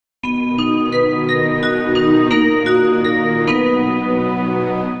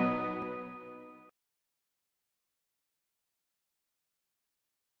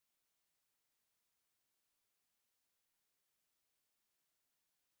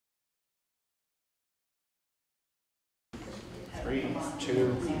3,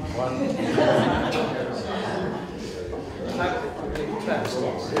 2, 1.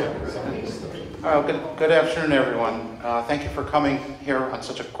 Good afternoon, everyone. Thank you for coming here on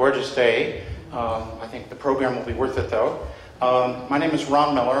such a gorgeous day. I think the program will be worth it, though. My name is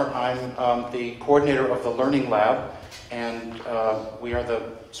Ron Miller. I'm the coordinator of the Learning Lab, and we are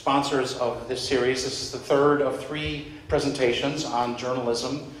the sponsors of this series. This is the third of 3 presentations on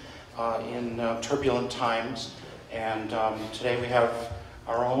journalism in turbulent times. And today we have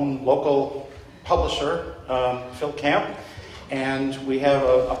our own local publisher, Phil Camp, and we have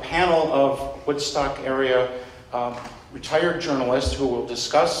a panel of Woodstock area retired journalists who will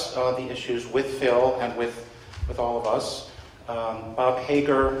discuss the issues with Phil and with all of us. Bob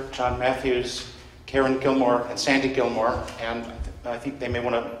Hager, John Matthews, Karen Gilmore, and Sandy Gilmore, and I think they may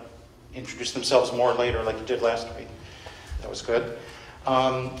want to introduce themselves more later like you did last week. That was good.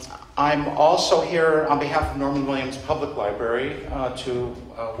 I'm also here on behalf of Norman Williams Public Library to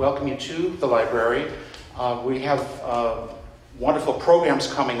welcome you to the library. We have wonderful programs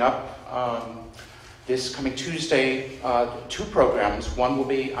coming up. This coming Tuesday, 2 programs. One will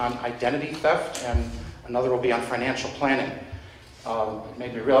be on identity theft and another will be on financial planning. It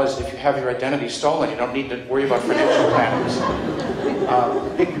made me realize that if you have your identity stolen, you don't need to worry about financial planners.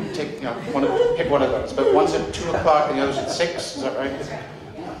 Pick one of those. But one's at 2 o'clock and the other's at 6. Is that right?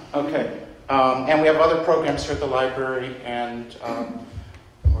 Okay. And we have other programs here at the library, and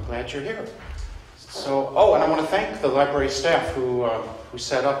we're glad you're here. So, and I want to thank the library staff who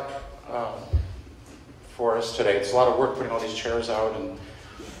set up for us today. It's a lot of work putting all these chairs out and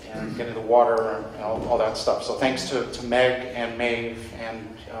getting the water and all that stuff. So thanks to Meg and Maeve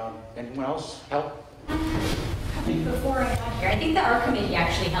and anyone else help? Before I got here, I think the art committee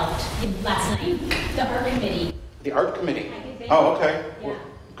actually helped last night. The art committee. The art committee? Oh, okay. Yeah. Well,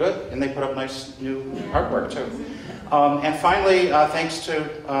 good. And they put up nice new artwork too. And finally, thanks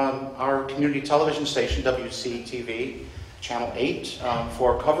to our community television station, WCTV, Channel 8,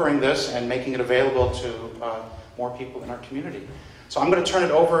 for covering this and making it available to more people in our community. So I'm going to turn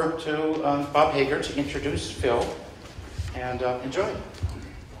it over to Bob Hager to introduce Phil, and enjoy.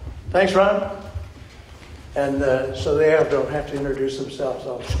 Thanks, Ron. And so they don't have to introduce themselves.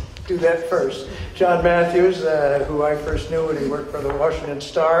 I'll do that first. John Matthews, who I first knew when he worked for the Washington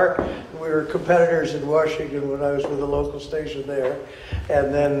Star. We were competitors in Washington when I was with the local station there.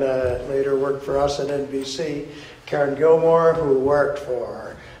 And then later worked for us at NBC. Karen Gilmore, who worked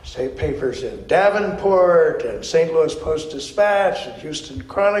for state papers in Davenport and St. Louis Post-Dispatch and Houston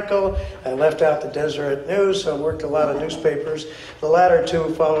Chronicle. I left out the Deseret News, so I worked a lot of newspapers. The latter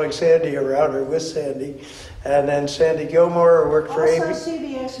 2 following Sandy around, or with Sandy. And then Sandy Gilmore worked for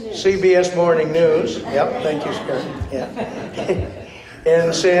CBS News. CBS Morning News. Yep, thank you, Scott. Yeah.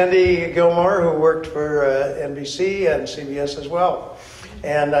 And Sandy Gilmore, who worked for NBC and CBS as well.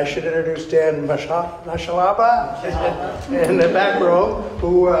 And I should introduce Dan Mashalaba in the back row,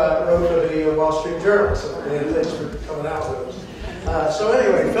 who wrote for the Wall Street Journal. So thanks for coming out with us. So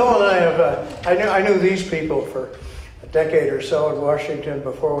anyway, Phil and I have, I knew these people for a decade or so in Washington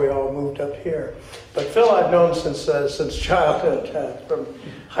before we all moved up here. But Phil I've known since childhood, from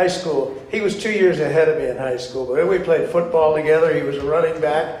high school. He was 2 years ahead of me in high school, but we played football together. He was a running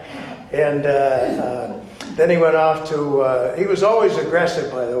back, and then he went off to, he was always aggressive,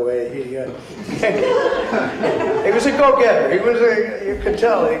 by the way. He was a go-getter. You could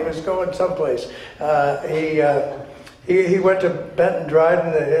tell he was going someplace. He went to Benton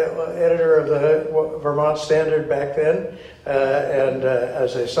Dryden, the editor of the Vermont Standard back then, and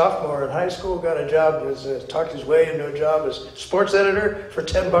as a sophomore in high school, got a job, talked his way into a job as sports editor for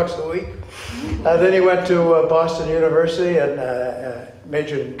 $10 a week. Then he went to Boston University and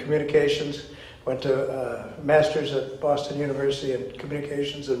majored in communications. Went to master's at Boston University in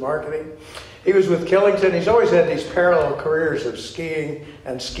communications and marketing. He was with Killington. He's always had these parallel careers of skiing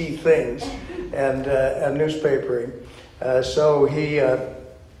and ski things and newspapering. So he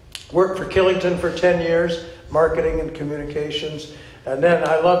worked for Killington for 10 years, marketing and communications. And then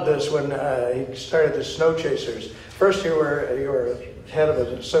I love this when he started the Snow Chasers. First you were head of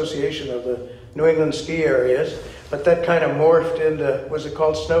an association of the New England ski areas, but that kind of morphed into, was it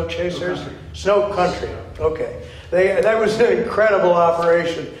called Snow Chasers? Snow Country, okay. That was an incredible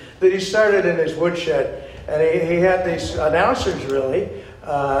operation that he started in his woodshed. And he had these announcers, really,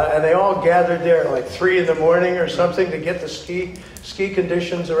 and they all gathered there at like 3 in the morning or something to get the ski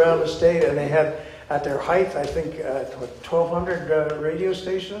conditions around the state. And they had, at their height, I think, 1,200 radio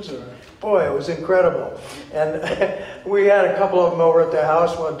stations. And boy, it was incredible. And we had a couple of them over at the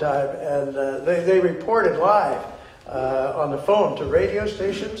house one time, and they reported live on the phone to radio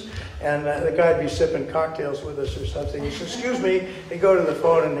stations, and the guy'd be sipping cocktails with us or something. He'd say, "Excuse me," he'd go to the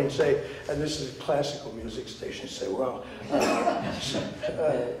phone and he'd say, and this is a classical music station, he'd say, "Well,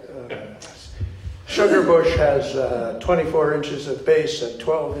 Sugar Bush has 24 inches of bass and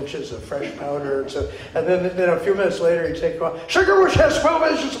 12 inches of fresh powder." And then a few minutes later, he'd take off, "Sugar Bush has 12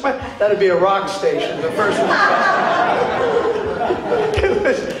 inches of bass." That'd be a rock station, the first one.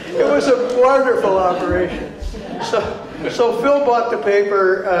 It was a wonderful operation. So Phil bought the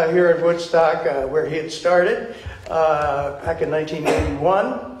paper here in Woodstock, where he had started back in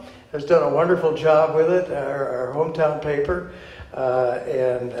 1981. Has done a wonderful job with it, our hometown paper.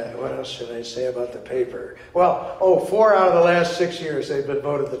 And what else should I say about the paper? Well, 4 out of the last 6 years they've been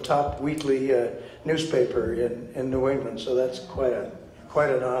voted the top weekly newspaper in New England, so that's quite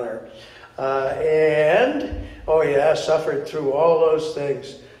an honor. And suffered through all those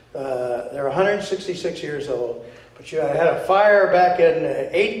things. They're 166 years old, but I had a fire back in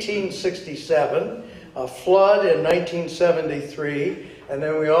 1867, a flood in 1973. And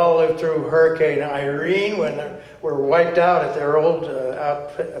then we all lived through Hurricane Irene when they were wiped out at their old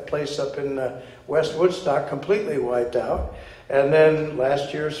place up in West Woodstock, completely wiped out. And then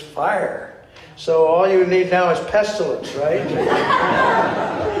last year's fire. So all you need now is pestilence, right?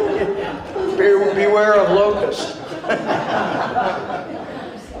 Beware of locusts.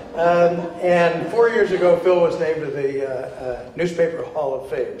 And 4 years ago, Phil was named to the Newspaper Hall of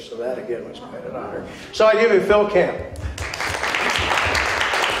Fame. So that, again, was quite an honor. So I give you Phil Camp.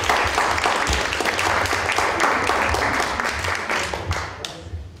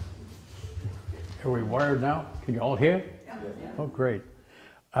 Are we wired now? Can you all hear? Yeah. Oh, great.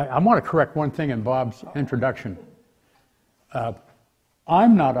 I want to correct one thing in Bob's introduction.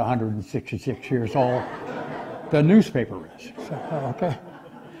 I'm not 166 years old. The newspaper is. So, okay.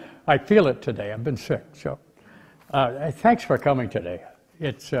 I feel it today. I've been sick. So thanks for coming today.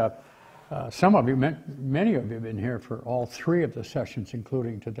 It's some of you, many of you have been here for all 3 of the sessions,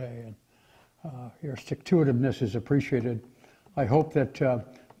 including today. And your stick-to-itiveness is appreciated. I hope that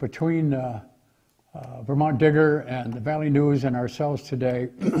between Vermont Digger and the Valley News and ourselves today,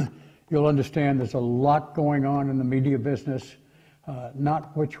 you'll understand there's a lot going on in the media business,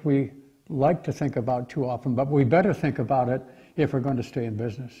 not which we like to think about too often, but we better think about it if we're going to stay in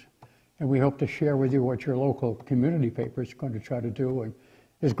business. And we hope to share with you what your local community paper is going to try to do and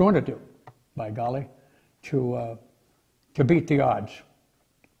is going to do, by golly, to beat the odds.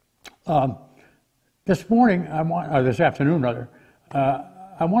 This morning, this afternoon rather,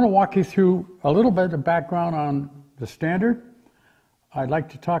 I want to walk you through a little bit of background on the Standard. I'd like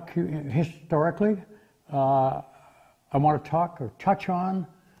to talk historically. I want to talk or touch on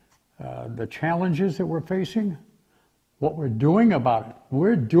the challenges that we're facing, what we're doing about it.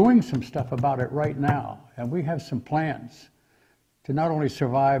 We're doing some stuff about it right now, and we have some plans to not only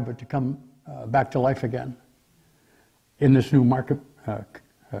survive, but to come back to life again in this new market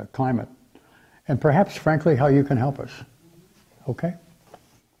climate. And perhaps, frankly, how you can help us. Okay?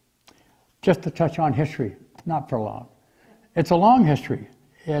 Just to touch on history, not for long. It's a long history,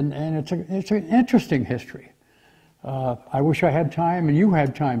 and it's an interesting history. I wish I had time, and you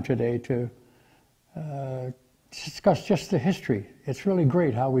had time today to discuss just the history. It's really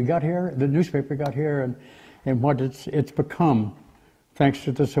great how we got here, the newspaper got here, and what it's become, thanks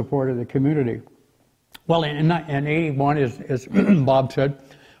to the support of the community. Well, in 81, as Bob said,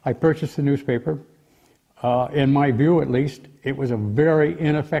 I purchased the newspaper. In my view, at least, it was a very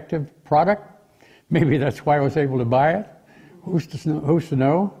ineffective product. Maybe that's why I was able to buy it. Who's to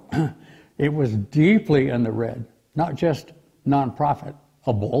know? It was deeply in the red, not just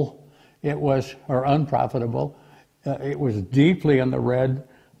non-profitable. It was, or unprofitable. It was deeply in the red.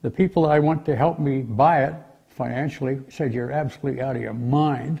 The people I want to help me buy it financially said, "You're absolutely out of your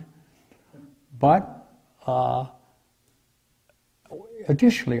mind." But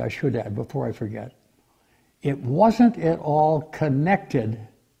additionally, I should add before I forget, it wasn't at all connected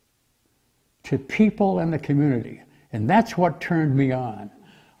to people in the community. And that's what turned me on.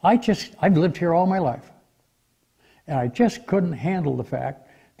 I've lived here all my life. And I just couldn't handle the fact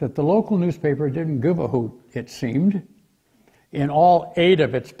that the local newspaper didn't give a hoot, it seemed, in all 8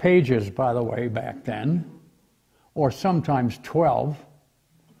 of its pages, by the way, back then, or sometimes 12.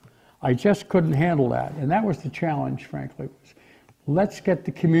 I just couldn't handle that. And that was the challenge, frankly. Let's get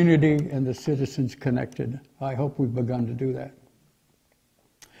the community and the citizens connected. I hope we've begun to do that.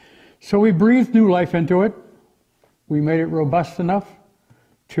 So we breathed new life into it. We made it robust enough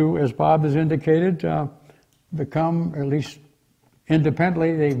to, as Bob has indicated, become, or at least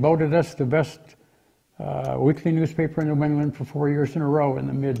independently, they voted us the best weekly newspaper in New England for 4 years in a row in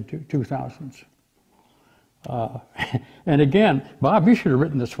the mid-2000s. And again, Bob, you should have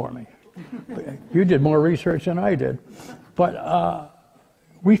written this for me. You did more research than I did. But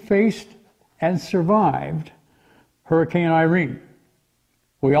we faced and survived Hurricane Irene.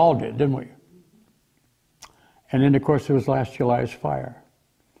 We all did, didn't we? And then, of course, there was last July's fire.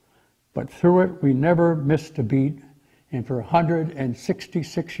 But through it, we never missed a beat. And for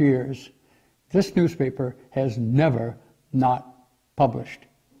 166 years, this newspaper has never not published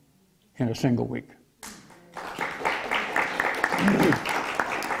in a single week.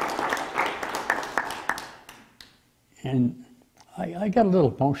 And I got a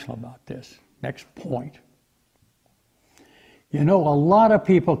little emotional about this. Next point. You know, a lot of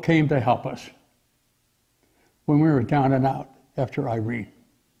people came to help us when we were down and out after Irene.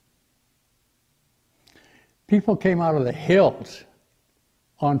 People came out of the hills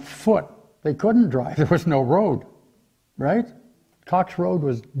on foot. They couldn't drive. There was no road, right? Cox Road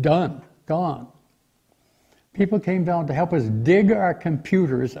was done, gone. People came down to help us dig our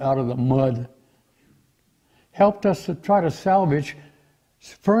computers out of the mud, helped us to try to salvage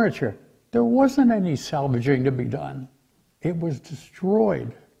furniture. There wasn't any salvaging to be done. It was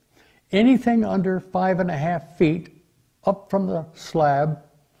destroyed. Anything under 5.5 feet up from the slab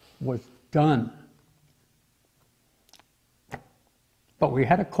was done. But we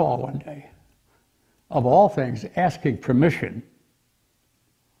had a call one day, of all things, asking permission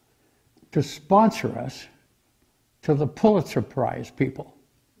to sponsor us to the Pulitzer Prize people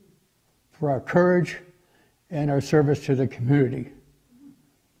for our courage and our service to the community.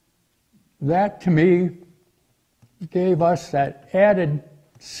 That, to me, gave us that added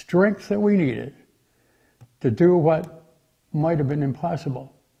strength that we needed to do what might have been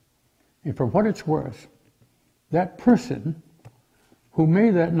impossible. And for what it's worth, that person who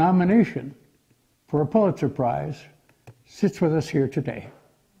made that nomination for a Pulitzer Prize sits with us here today.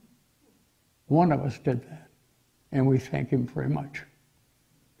 One of us did that, and we thank him very much.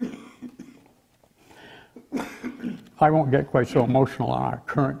 I won't get quite so emotional on our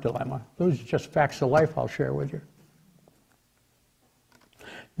current dilemma. Those are just facts of life I'll share with you.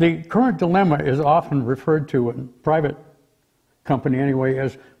 The current dilemma is often referred to in private company anyway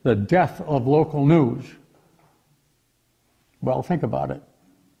as the death of local news. Well, think about it.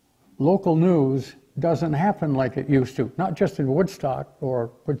 Local news doesn't happen like it used to, not just in Woodstock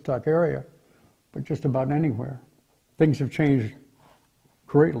or Woodstock area, but just about anywhere. Things have changed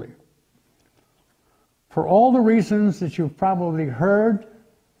greatly. For all the reasons that you've probably heard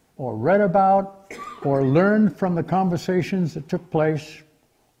or read about or learned from the conversations that took place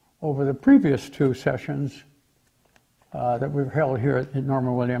over the previous 2 sessions that we've held here at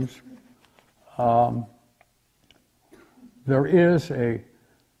Norman Williams, there is a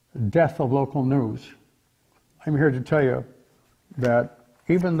death of local news. I'm here to tell you that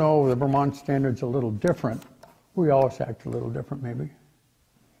even though the Vermont Standard's a little different, we always act a little different maybe.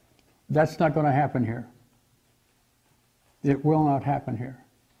 That's not going to happen here. It will not happen here.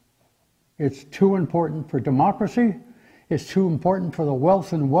 It's too important for democracy. It's too important for the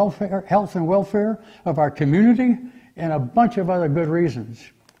health and welfare of our community, and a bunch of other good reasons.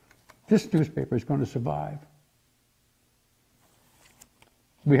 This newspaper is going to survive.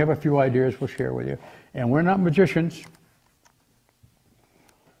 We have a few ideas we'll share with you. And we're not magicians.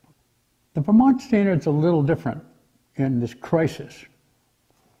 The Vermont Standard's a little different in this crisis.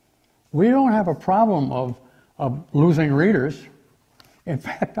 We don't have a problem of losing readers. In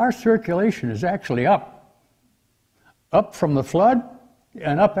fact, our circulation is actually up. Up from the flood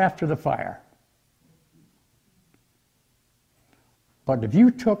and up after the fire. But if you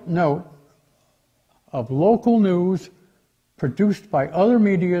took note of local news produced by other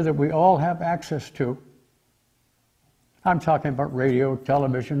media that we all have access to, I'm talking about radio,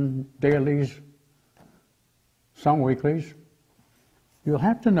 television, dailies, some weeklies, you'll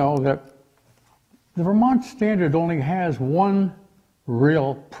have to know that the Vermont Standard only has one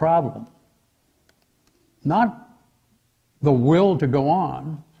real problem. Not the will to go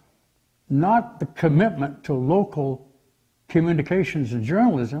on, not the commitment to local communications and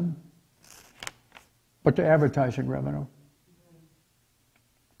journalism, but to advertising revenue.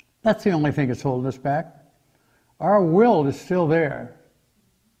 That's the only thing that's holding us back. Our will is still there.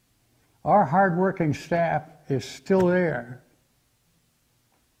 Our hardworking staff is still there.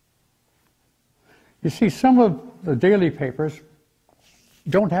 You see, some of the daily papers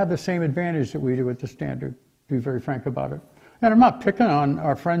don't have the same advantage that we do at the Standard, to be very frank about it. And I'm not picking on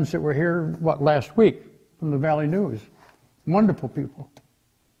our friends that were here, last week from the Valley News. Wonderful people.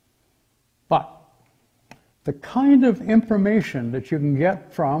 But the kind of information that you can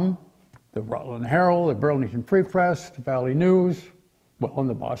get from the Rutland Herald, the Burlington Free Press, the Valley News, and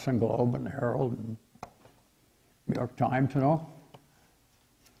the Boston Globe and the Herald, and New York Times, you know,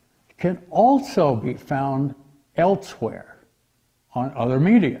 can also be found elsewhere on other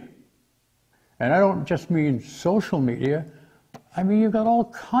media. And I don't just mean social media. I mean, you've got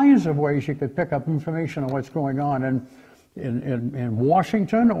all kinds of ways you could pick up information on what's going on in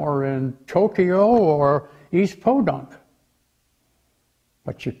Washington or in Tokyo or East Podunk.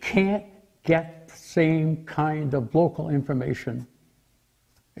 But you can't get the same kind of local information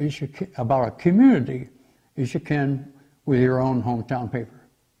as you can, about a community as you can with your own hometown paper.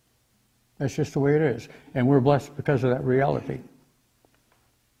 That's just the way it is. And we're blessed because of that reality.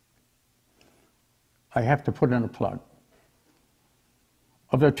 I have to put in a plug.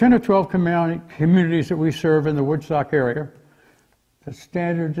 Of the 10 or 12 communities that we serve in the Woodstock area, the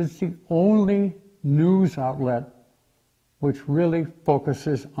Standard is the only news outlet which really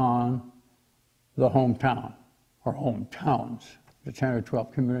focuses on the hometown, or hometowns, the 10 or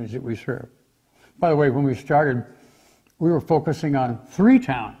 12 communities that we serve. By the way, when we started, we were focusing on 3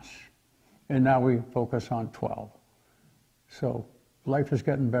 towns, and now we focus on 12. So life is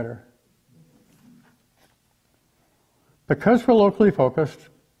getting better. Because we're locally focused,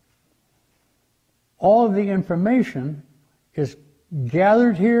 all of the information is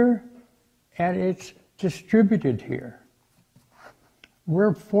gathered here and it's distributed here.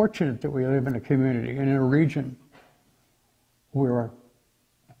 We're fortunate that we live in a community and in a region where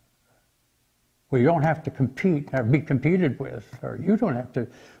we don't have to compete, or be competed with, or you don't have to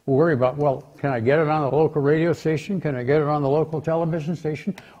worry about, well, can I get it on the local radio station? Can I get it on the local television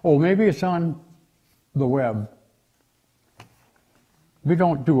station? Oh, maybe it's on the web. We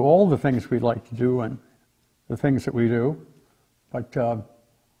don't do all the things we'd like to do and the things that we do, but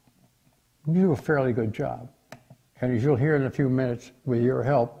we do a fairly good job. And as you'll hear in a few minutes, with your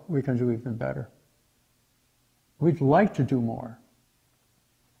help, we can do even better. We'd like to do more.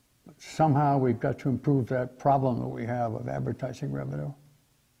 But somehow we've got to improve that problem that we have of advertising revenue.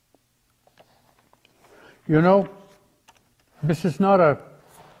 You know, this is not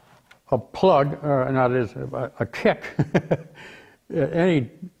a plug, not as a kick. At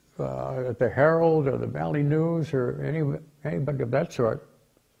the Herald or the Valley News or anybody of that sort.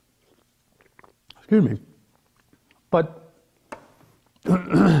 Excuse me. But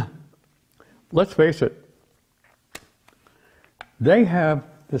let's face it, they have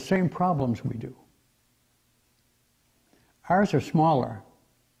the same problems we do. Ours are smaller,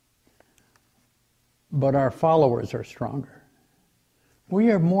 but our followers are stronger. We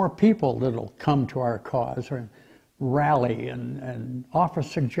have more people that'll come to our cause or rally and offer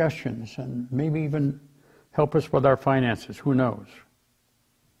suggestions and maybe even help us with our finances, who knows.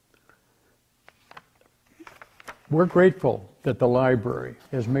 We're grateful that the library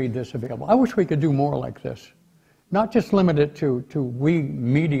has made this available. I wish we could do more like this. Not just limit it to we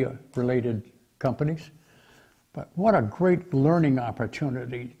media-related companies, but what a great learning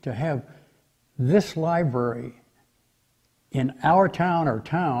opportunity to have this library in our town or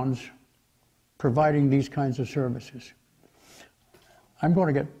towns providing these kinds of services. I'm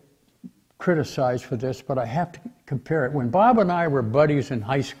going to get criticized for this, but I have to compare it. When Bob and I were buddies in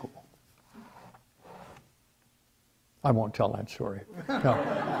high school, I won't tell that story. No.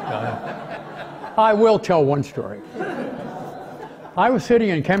 I will tell one story. I was sitting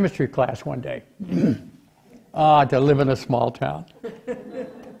in chemistry class one day. To live in a small town.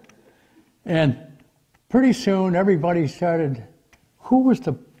 And pretty soon everybody started, who was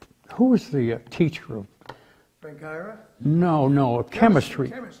the teacher of? Frank Ira? No, of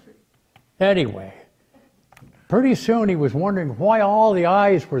chemistry. Anyway, pretty soon he was wondering why all the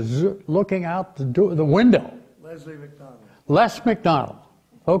eyes were looking out the window. Leslie McDonald. Les McDonald,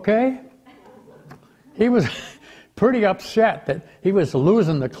 okay? He was pretty upset that he was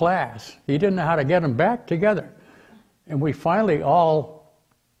losing the class. He didn't know how to get them back together. And we finally all,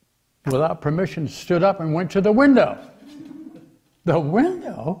 without permission, stood up and went to the window. The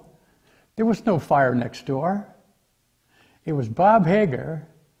window? There was no fire next door. It was Bob Hager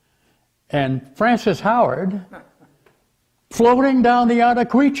and Francis Howard floating down the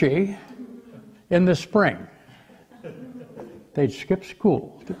Ottaquechee in the spring. They'd skip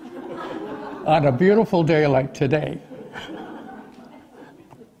school on a beautiful day like today.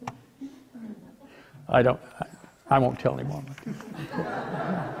 I won't tell anymore.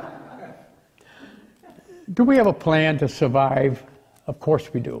 Do we have a plan to survive? Of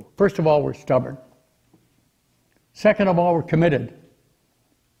course we do. First of all, we're stubborn. Second of all, we're committed.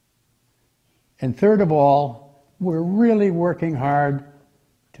 And third of all, we're really working hard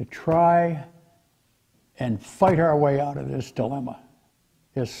to try and fight our way out of this dilemma.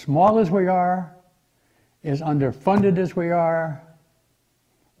 As small as we are, as underfunded as we are,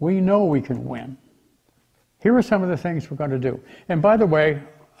 we know we can win. Here are some of the things we're going to do. And by the way,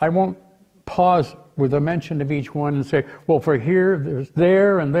 I won't pause with a mention of each one and say, well, for here, there's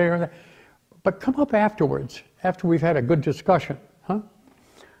there and there and there. But come up afterwards, after we've had a good discussion, huh?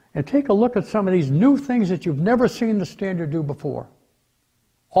 And take a look at some of these new things that you've never seen the standard do before.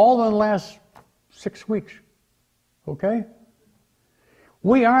 All in the last 6 weeks, okay?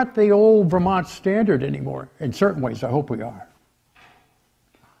 We aren't the old Vermont standard anymore. In certain ways, I hope we are.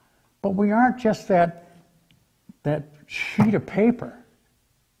 But we aren't just that sheet of paper.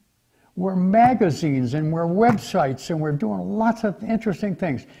 We're magazines and we're websites and we're doing lots of interesting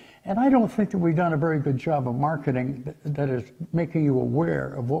things. And I don't think that we've done a very good job of marketing that is making you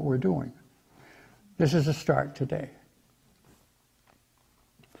aware of what we're doing. This is a start today.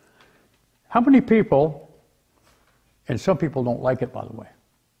 How many people, and some people don't like it, by the way,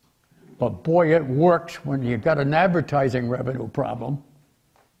 but boy, it works when you've got an advertising revenue problem,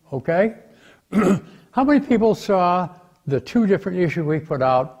 okay? How many people saw the 2 different issues we put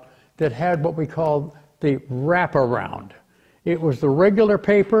out that had what we called the wraparound? It was the regular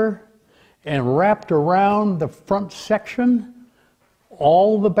paper and wrapped around the front section,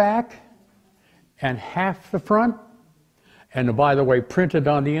 all the back, and half the front, and by the way, printed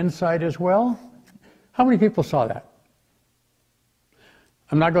on the inside as well. How many people saw that?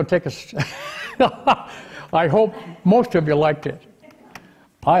 I'm not going to take a... I hope most of you liked it.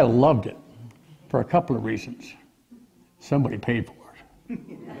 I loved it for a couple of reasons. Somebody paid for it.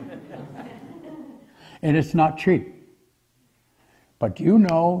 And it's not cheap. But you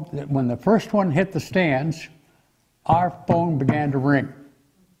know that when the first one hit the stands, our phone began to ring.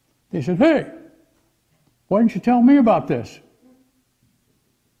 They said, hey, why didn't you tell me about this?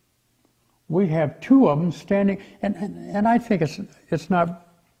 We have 2 of them standing, and I think it's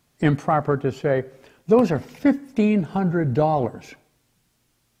not improper to say, those are $1,500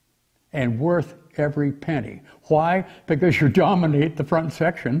 and worth every penny. Why? Because you dominate the front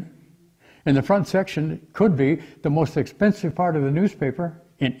section. And the front section could be the most expensive part of the newspaper,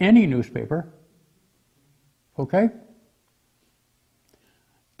 in any newspaper. Okay?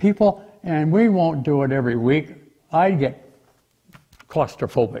 People, and we won't do it every week, I get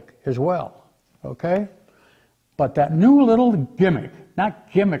claustrophobic as well. Okay? But that new little gimmick,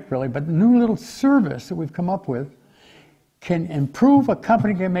 not gimmick really, but new little service that we've come up with can improve a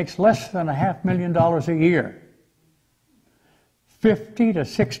company that makes less than $500,000 a year. $50,000 to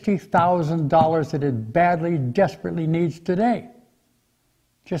 $60,000 that it badly, desperately needs today,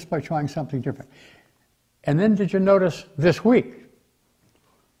 just by trying something different. And then did you notice this week,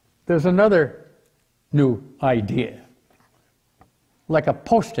 there's another new idea, like a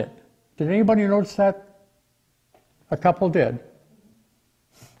Post-it. Did anybody notice that? A couple did.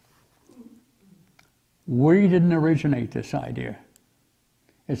 We didn't originate this idea.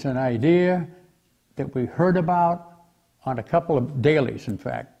 It's an idea that we heard about on a couple of dailies, in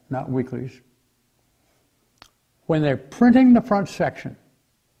fact, not weeklies. When they're printing the front section,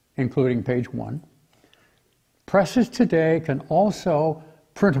 including page 1, presses today can also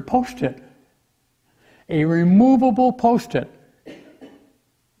print a Post-it, a removable Post-it.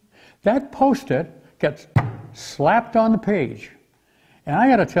 That Post-it gets slapped on the page. And I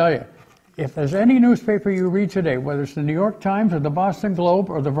got to tell you, if there's any newspaper you read today, whether it's the New York Times or the Boston Globe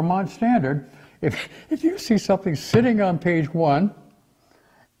or the Vermont Standard, if you see something sitting on page 1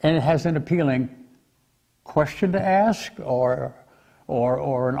 and it has an appealing question to ask or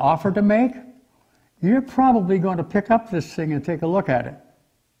an offer to make, you're probably going to pick up this thing and take a look at it.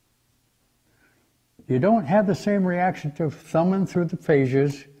 You don't have the same reaction to thumbing through the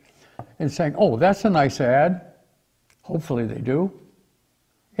pages and saying, oh, that's a nice ad. Hopefully they do.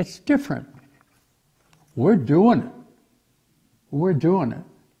 It's different. We're doing it. We're doing it.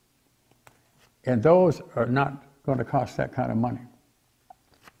 And those are not going to cost that kind of money.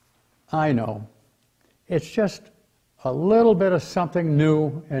 I know. It's just a little bit of something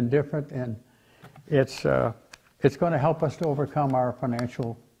new and different, and it's going to help us to overcome our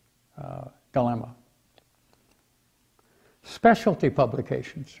financial dilemma. Specialty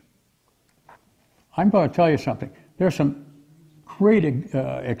publications. I'm going to tell you something. There's some great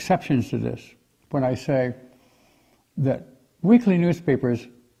exceptions to this when I say that weekly newspapers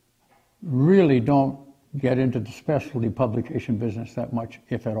really don't get into the specialty publication business that much,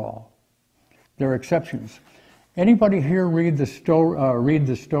 if at all. There are exceptions. Anybody here read the Stowe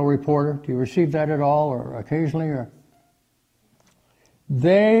Reporter? Do you receive that at all, or occasionally? Or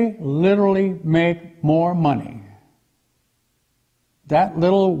they literally make more money. That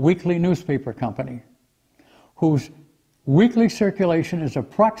little weekly newspaper company, whose weekly circulation is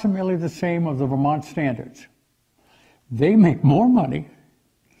approximately the same of the Vermont Standards, they make more money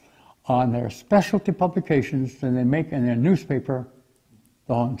on their specialty publications than they make in their newspaper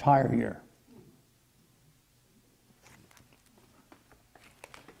the whole entire year.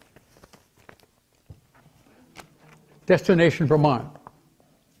 Destination Vermont.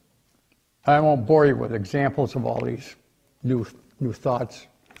 I won't bore you with examples of all these new thoughts,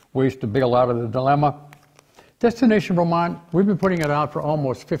 ways to bail out of the dilemma. Destination Vermont, we've been putting it out for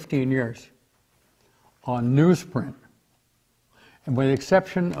almost 15 years on newsprint. And with the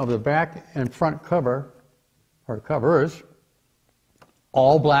exception of the back and front cover, or covers,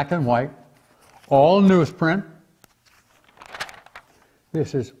 all black and white, all newsprint.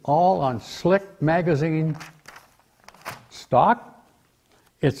 This is all on Slick magazine stock.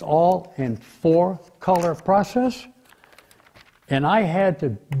 It's all in 4-color process. And I had to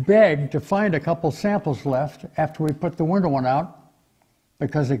beg to find a couple samples left after we put the winter one out,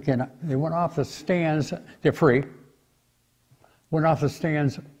 because again, they went off the stands, they're free, went off the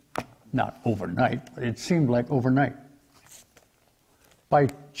stands, not overnight, but it seemed like overnight. By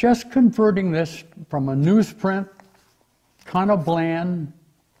just converting this from a newsprint, kind of bland,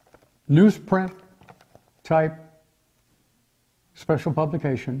 newsprint type special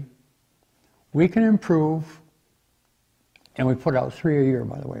publication, we can improve. And we put out 3 a year,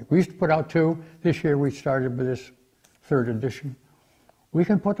 by the way. We used to put out 2. This year we started with this 3rd edition. We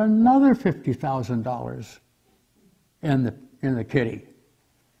can put another $50,000 in the kitty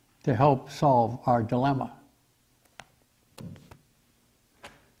to help solve our dilemma.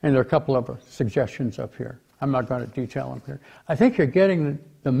 And there are a couple of suggestions up here. I'm not going to detail them here. I think you're getting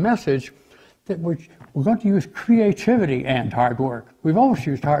the message that we're going to use creativity and hard work. We've always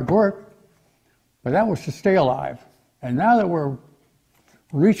used hard work, but that was to stay alive. And now that we're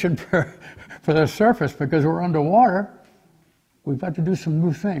reaching for the surface because we're underwater, we've got to do some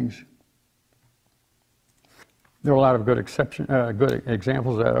new things. There are a lot of good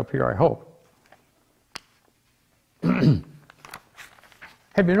examples of that up here, I hope. Have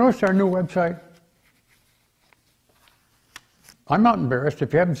you noticed our new website? I'm not embarrassed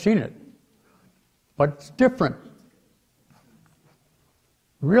if you haven't seen it, but it's different.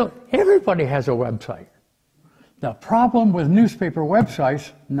 Really, everybody has a website. The problem with newspaper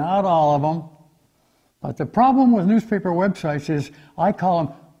websites, not all of them, but the problem with newspaper websites is I call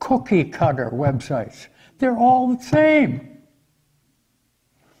them cookie cutter websites. They're all the same.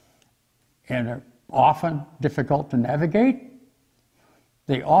 And they're often difficult to navigate.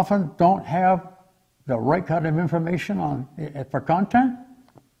 They often don't have the right kind of information for content.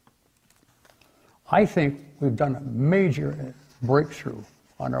 I think we've done a major breakthrough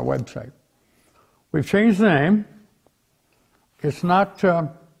on our website. We've changed the name. It's not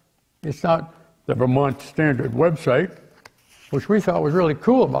the Vermont Standard website, which we thought was really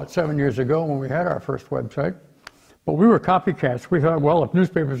cool about 7 years ago when we had our first website. But we were copycats. We thought, well, if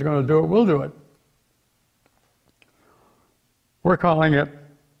newspapers are going to do it, we'll do it. We're calling it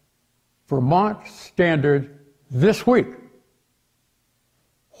Vermont Standard This Week.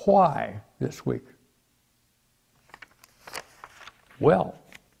 Why this week? Well,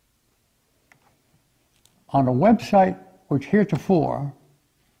 on a website which heretofore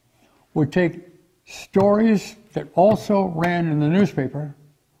would take stories that also ran in the newspaper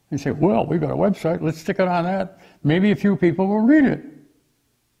and say, well, we've got a website, let's stick it on that. Maybe a few people will read it.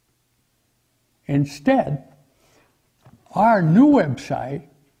 Instead, our new website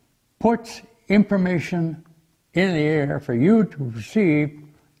puts information in the air for you to receive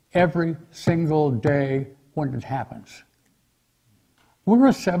every single day when it happens. We're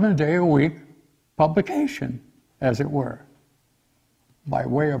a 7-day-a-week publication, as it were, by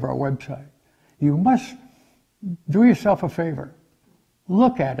way of our website. You must do yourself a favor.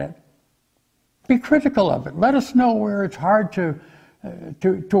 Look at it. Be critical of it. Let us know where it's hard to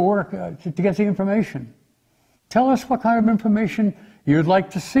work, to get the information. Tell us what kind of information you'd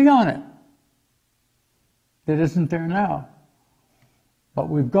like to see on it that isn't there now. But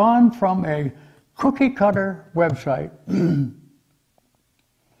we've gone from a cookie-cutter website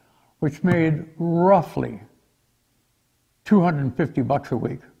which made roughly $250 a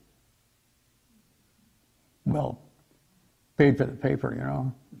week. Well, paid for the paper, you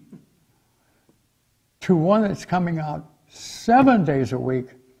know. To one that's coming out 7 days a week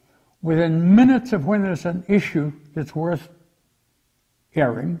within minutes of when there's an issue that's worth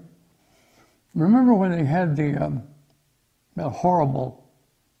airing. Remember when they had the horrible,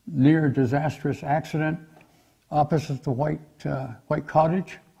 near disastrous accident opposite the White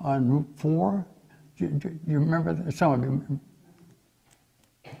Cottage on Route 4? Do you remember that? Some of you.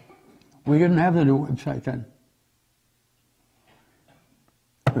 We didn't have the new website then.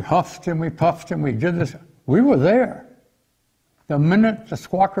 We huffed and we puffed and we did this. We were there. The minute the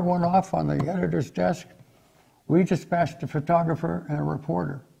squawker went off on the editor's desk, we dispatched a photographer and a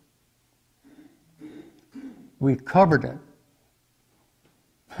reporter. We covered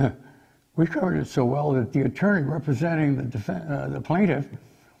it. We covered it so well that the attorney representing the plaintiff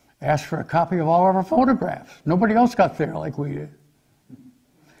asked for a copy of all of our photographs. Nobody else got there like we did.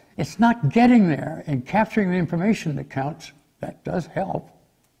 It's not getting there and capturing the information that counts. That does help.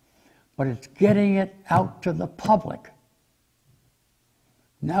 But it's getting it out to the public.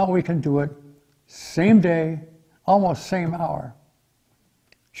 Now we can do it same day, almost same hour.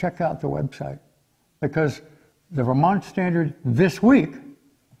 Check out the website. Because the Vermont Standard this week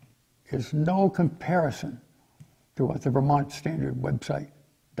is no comparison to what the Vermont Standard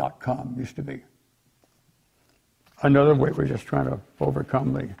website.com used to be. Another way we're just trying to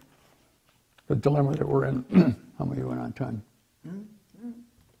overcome the dilemma that we're in. How many went on time?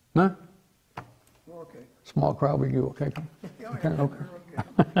 Huh? Okay. Small crowd with you, okay? Okay. Okay.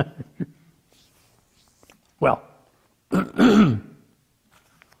 Well,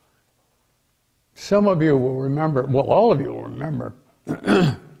 some of you will remember, well, all of you will remember,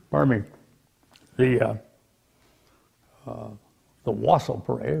 pardon me, the Wassail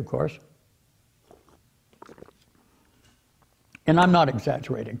Parade, of course. And I'm not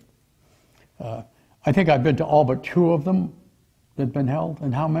exaggerating. I think I've been to all but 2 of them that have been held.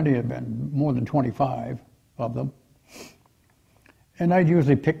 And how many have been? More than 25 of them. And I'd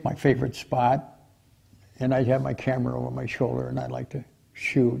usually pick my favorite spot, and I'd have my camera over my shoulder, and I'd like to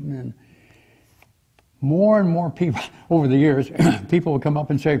shoot. And more and more people, over the years, people would come up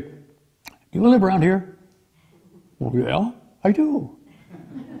and say, "Do you live around here?" "Well, yeah, I do."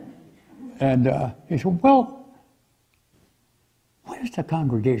 And he said, "Well, where's the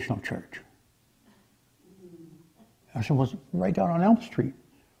Congregational Church?" I said, "Well, it's right down on Elm Street."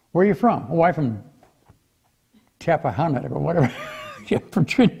 "Where are you from?" "Oh, I'm from Tappahannock or whatever, yeah,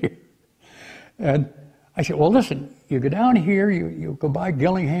 Virginia." And I said, "Well, listen, you go down here, you go by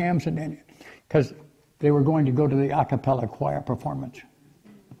Gillingham's," and then, because they were going to go to the a cappella choir performance.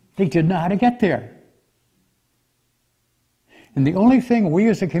 They didn't know how to get there. And the only thing we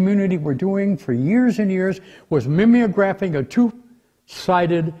as a community were doing for years and years was mimeographing a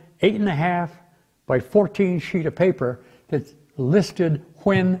 2-sided 8.5 by 14 sheet of paper that listed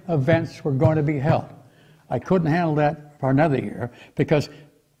when events were going to be held. I couldn't handle that for another year because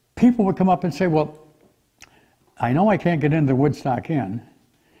people would come up and say, "Well, I know I can't get into the Woodstock Inn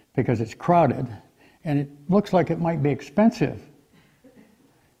because it's crowded and it looks like it might be expensive.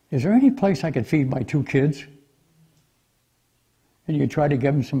 Is there any place I could feed my 2 kids?" And you try to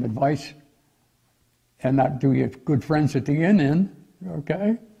give them some advice and not do your good friends at the inn in,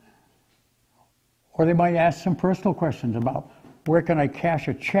 okay? Or they might ask some personal questions about where can I cash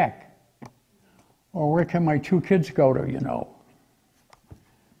a check? Or where can my 2 kids go to, you know?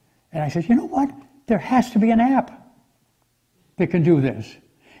 And I said, you know what? There has to be an app that can do this.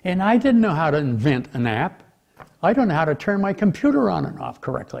 And I didn't know how to invent an app. I don't know how to turn my computer on and off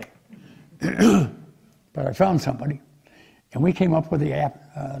correctly. But I found somebody. And we came up with the app,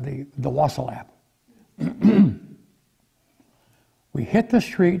 the Wassail app. We hit the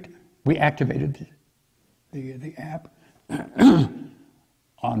street, we activated the app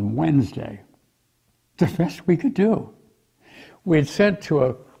on Wednesday. The best we could do. We had sent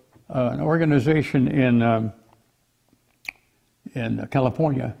to an organization in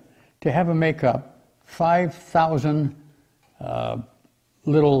California to have them make up 5,000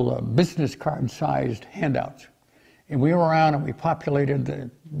 little business card-sized handouts. And we were around and we populated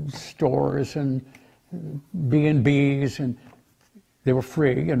the stores and B&Bs, and they were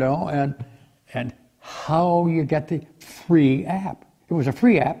free, you know, and how you get the free app. It was a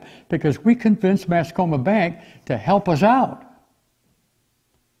free app because we convinced Mascoma Bank to help us out.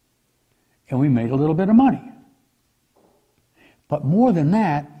 And we made a little bit of money. But more than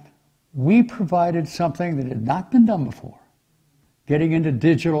that, we provided something that had not been done before, getting into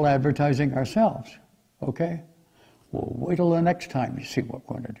digital advertising ourselves, okay? Well, wait till the next time you see what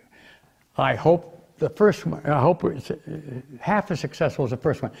we're going to do. I hope the first one, I hope it's half as successful as the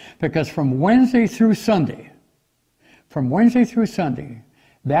first one, because from Wednesday through Sunday,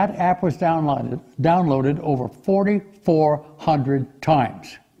 that app was downloaded over 4,400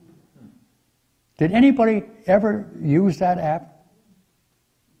 times. Did anybody ever use that app?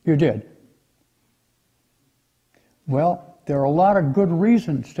 You did. Well, there are a lot of good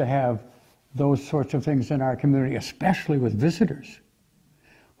reasons to have those sorts of things in our community, especially with visitors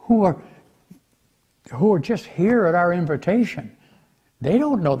who are just here at our invitation. They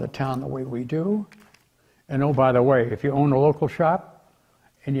don't know the town the way we do. And oh, by the way, if you own a local shop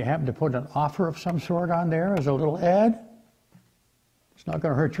and you happen to put an offer of some sort on there as a little ad, It's not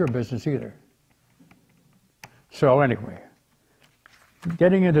going to hurt your business either. So anyway,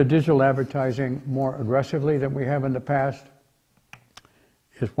 getting into digital advertising more aggressively than we have in the past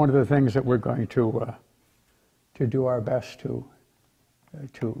is one of the things that we're going to do our best to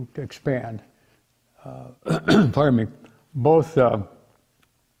expand. Pardon me. Both,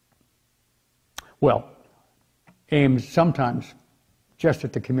 well, aimed sometimes just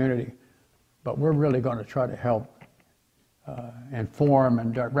at the community, but we're really going to try to help inform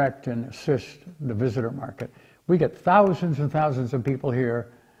and direct and assist the visitor market. We get thousands and thousands of people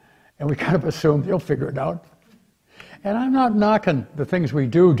here, and we kind of assume they'll figure it out. And I'm not knocking the things we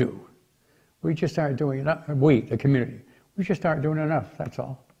do. We just aren't doing enough. We, the community, we just aren't doing enough, that's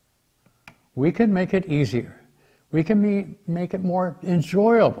all. We can make it easier. We can make it more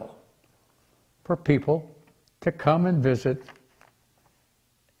enjoyable for people to come and visit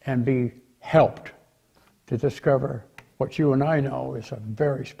and be helped to discover what you and I know is a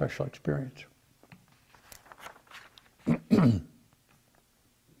very special experience.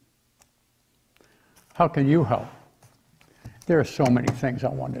 How can you help? There are so many things I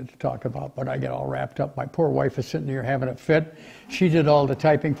wanted to talk about, but I get all wrapped up. My poor wife is sitting here having a fit. She did all the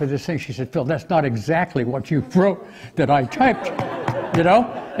typing for this thing. She said, Phil, that's not exactly what you wrote that I typed, you know?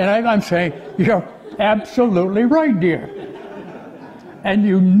 And I'm saying, you're absolutely right, dear. And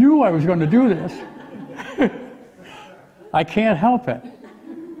you knew I was going to do this. I can't help it.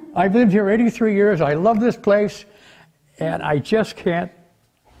 I've lived here 83 years. I love this place, and I just can't.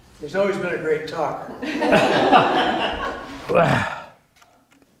 He's always been a great talker.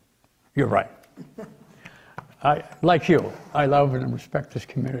 You're right. Like you, I love and respect this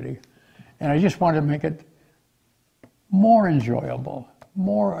community, and I just want to make it more enjoyable,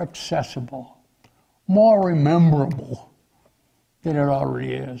 more accessible, more rememberable than it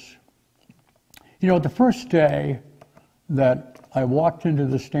already is. You know, the first day that I walked into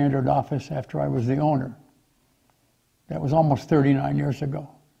the Standard office after I was the owner, that was almost 39 years ago,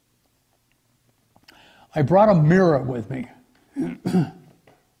 I brought a mirror with me.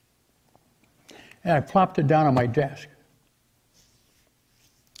 And I plopped it down on my desk.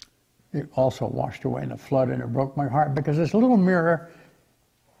 It also washed away in the flood, and it broke my heart because this little mirror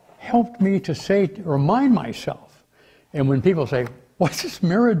helped me to remind myself. And when people say, what's this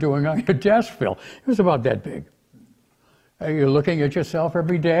mirror doing on your desk, Phil? It was about that big. Are you looking at yourself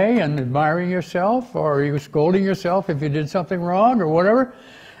every day and admiring yourself, or are you scolding yourself if you did something wrong or whatever?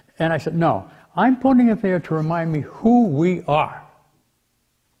 And I said, no, I'm putting it there to remind me who we are.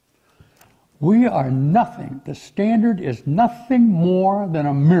 We are nothing. The Standard is nothing more than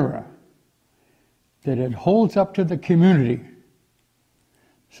a mirror that it holds up to the community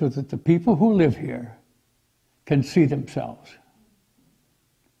so that the people who live here can see themselves,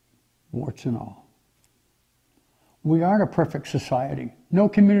 warts and all. We aren't a perfect society. No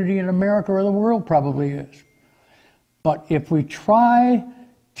community in America or the world probably is. But if we try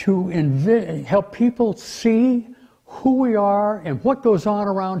to help people see who we are and what goes on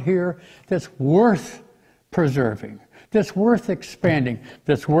around here that's worth preserving, that's worth expanding,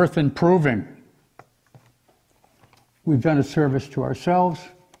 that's worth improving, we've done a service to ourselves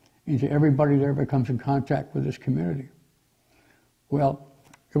and to everybody that ever comes in contact with this community. Well,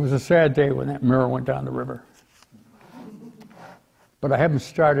 it was a sad day when that mirror went down the river. But I haven't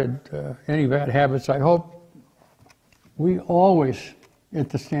started any bad habits. I hope we always at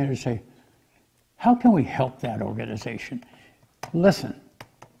the Standard say, how can we help that organization? Listen,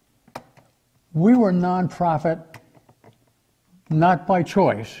 we were nonprofit, not by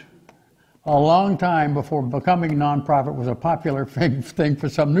choice, a long time before becoming nonprofit was a popular thing for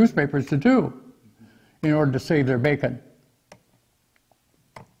some newspapers to do in order to save their bacon.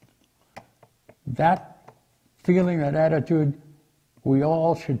 That feeling, that attitude, we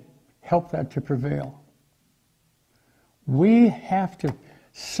all should help that to prevail. We have to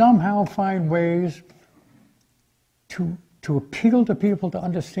somehow find ways to appeal to people to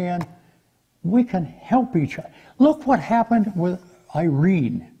understand we can help each other. Look what happened with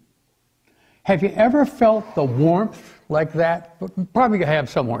Irene. Have you ever felt the warmth like that? Probably you have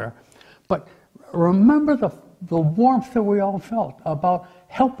somewhere. But remember the warmth that we all felt about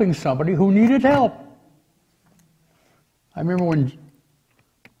helping somebody who needed help. I remember when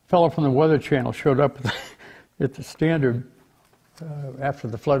a fellow from the Weather Channel showed up at the Standard after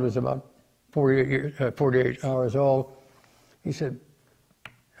the flood was about 48 hours old. He said,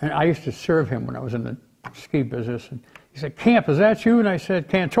 and I used to serve him when I was in the ski business, and he said, Camp, is that you? And I said,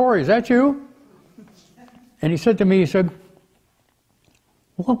 Cantori, is that you? And he said to me, he said,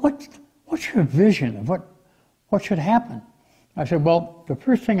 well, what's your vision of what should happen? I said, well, the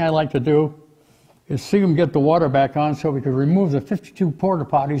first thing I like to do is see them get the water back on so we could remove the 52 porta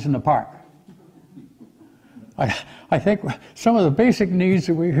potties in the park. I think some of the basic needs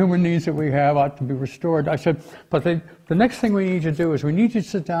that human needs that we have ought to be restored. I said, but the next thing we need to do is we need to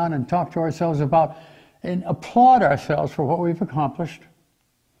sit down and talk to ourselves about and applaud ourselves for what we've accomplished.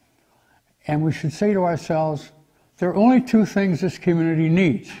 And we should say to ourselves, there are only two things this community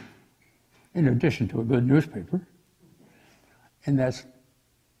needs, in addition to a good newspaper, and that's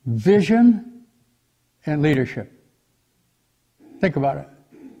vision and leadership. Think about it.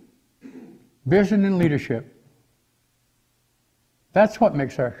 Vision and leadership. That's what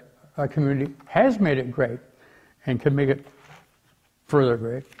makes our community, has made it great, and can make it further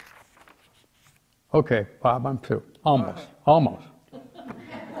great. Okay, Bob, I'm through. Almost.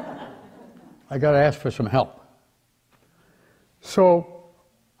 I got to ask for some help. So,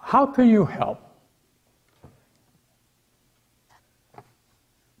 how can you help?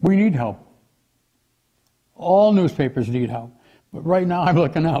 We need help. All newspapers need help. But right now I'm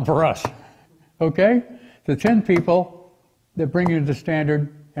looking out for us. Okay? The 10 people that bring you the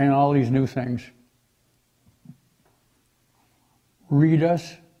Standard and all these new things. Read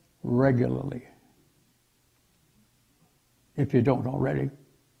us regularly, if you don't already.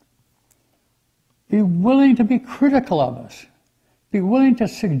 Be willing to be critical of us. Be willing to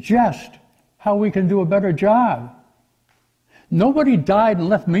suggest how we can do a better job. Nobody died and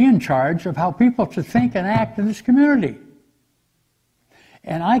left me in charge of how people should think and act in this community.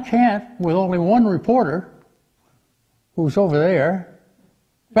 And I can't, with only one reporter, who's over there.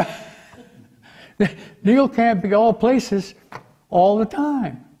 Neil can't be all places all the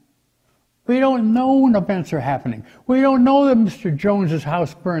time. We don't know when events are happening. We don't know that Mr. Jones's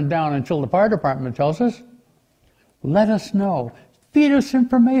house burned down until the fire department tells us. Let us know. Feed us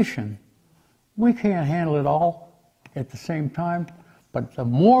information. We can't handle it all at the same time, but the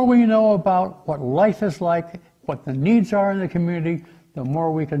more we know about what life is like, what the needs are in the community, the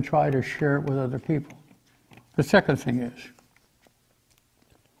more we can try to share it with other people. The second thing is,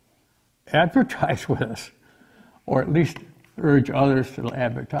 advertise with us, or at least urge others to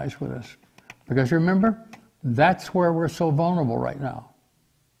advertise with us. Because remember, that's where we're so vulnerable right now.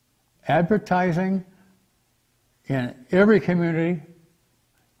 Advertising in every community,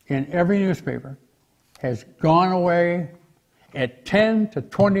 in every newspaper, has gone away at 10 to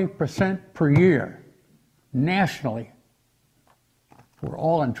 20% per year, nationally. We're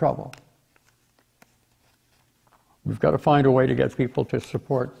all in trouble. We've got to find a way to get people to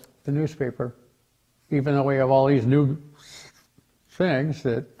support the newspaper, even though we have all these new things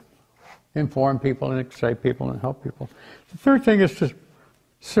that inform people and excite people and help people. The third thing is to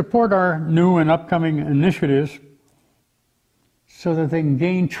support our new and upcoming initiatives so that they can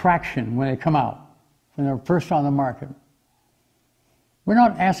gain traction when they come out, when they're first on the market. We're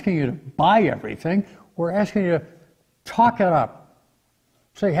not asking you to buy everything. We're asking you to talk it up.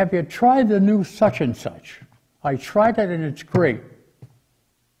 Say, have you tried the new such and such? I tried it and it's great.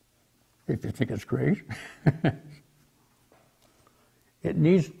 If you think it's great.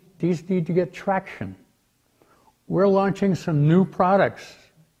 These need to get traction. We're launching some new products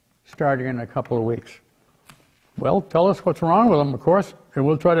starting in a couple of weeks. Well, tell us what's wrong with them, of course, and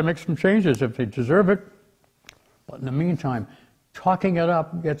we'll try to make some changes if they deserve it. But in the meantime, talking it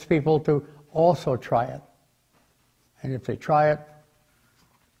up gets people to also try it. And if they try it,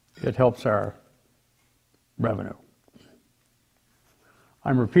 it helps our revenue.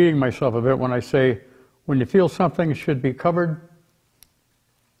 I'm repeating myself a bit when I say, when you feel something should be covered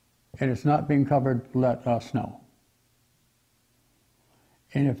and it's not being covered, let us know.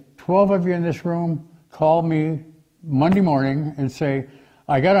 And if 12 of you in this room call me Monday morning and say,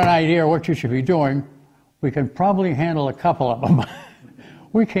 I got an idea what you should be doing, we can probably handle a couple of them.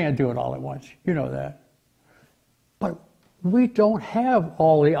 We can't do it all at once, you know that. But we don't have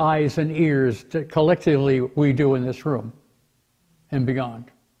all the eyes and ears that collectively we do in this room and beyond.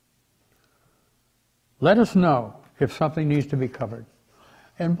 Let us know if something needs to be covered.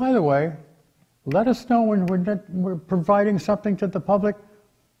 And by the way, let us know when we're providing something to the public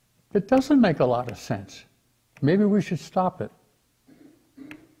that doesn't make a lot of sense. Maybe we should stop it.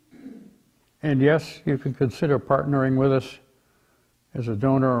 And yes, you can consider partnering with us as a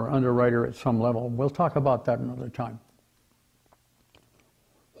donor or underwriter at some level. We'll talk about that another time.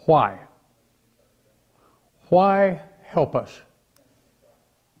 Why? Why help us?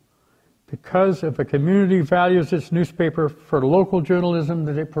 Because if a community values its newspaper for local journalism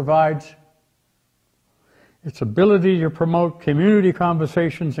that it provides, its ability to promote community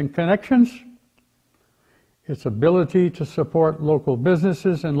conversations and connections, its ability to support local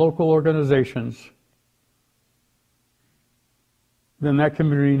businesses and local organizations, then that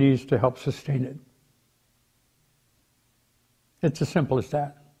community needs to help sustain it. It's as simple as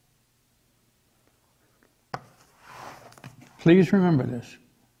that. Please remember this.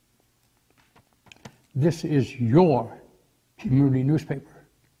 This is your community newspaper.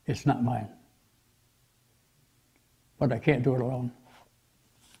 It's not mine. But I can't do it alone.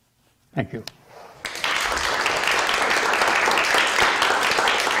 Thank you.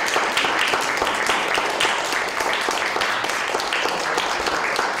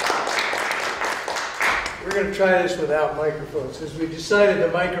 We're going to try this without microphones, because we decided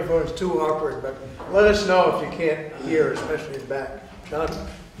the microphone's too awkward, but let us know if you can't hear, especially in the back. John?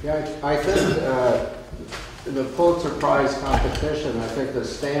 Yeah, I think the Pulitzer Prize competition, I think the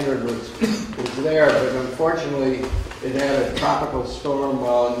standard was there, but unfortunately it had a tropical storm,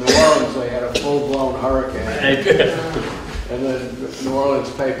 while in New Orleans they had a full-blown hurricane. And the New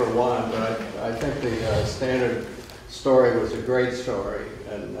Orleans paper won, but I think the Standard story was a great story,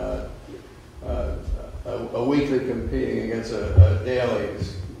 and a weekly competing against a daily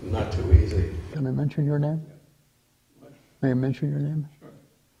is not too easy. Can I mention your name? May I mention your name? Sure.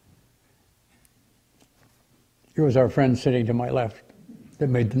 It was our friend sitting to my left that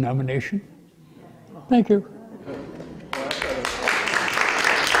made the nomination. Thank you.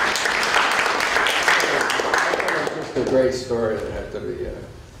 It's a great story that had to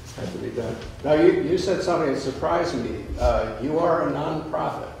be done. Now, you said something that surprised me. You are a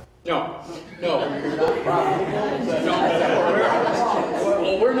nonprofit. No. You're not profitable.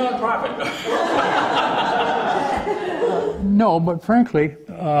 Well, we're non-profit. No, but frankly,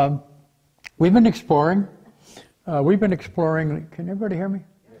 we've been exploring. Can everybody hear me?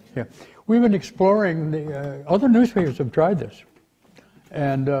 Yeah. We've been exploring. The other newspapers have tried this,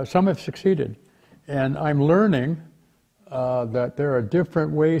 and some have succeeded. And I'm learning that there are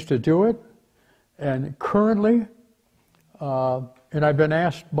different ways to do it. And currently, and I've been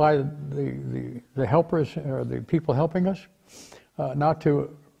asked by the helpers, or the people helping us, not to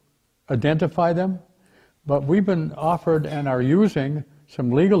identify them, but we've been offered and are using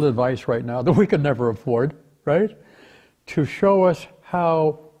some legal advice right now that we could never afford, right? To show us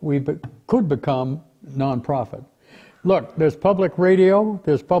how we could become nonprofit. Look, there's public radio,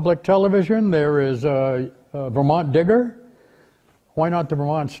 there's public television, there is Vermont Digger. Why not the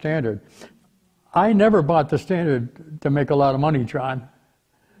Vermont Standard? I never bought the Standard to make a lot of money, John,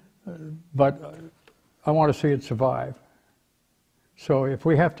 but I want to see it survive. So if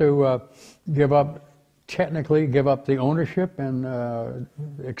we have to technically give up the ownership and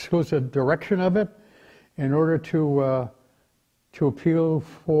exclusive direction of it in order to appeal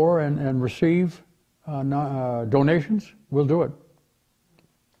for and receive donations, we'll do it.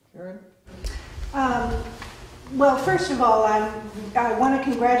 Karen? Well, first of all, I want to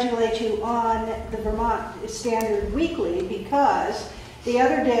congratulate you on the Vermont Standard Weekly, because the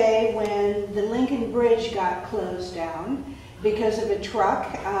other day when the Lincoln Bridge got closed down because of a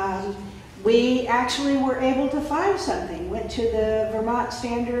truck, we actually were able to find something. Went to the Vermont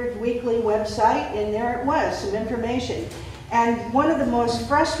Standard Weekly website, and there it was, some information. And one of the most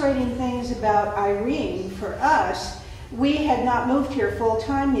frustrating things about Irene for us, we had not moved here full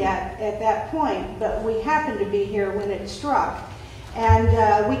time yet at that point, but we happened to be here when it struck. And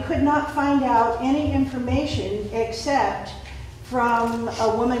we could not find out any information except from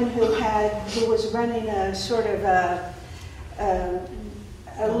a woman who was running a sort of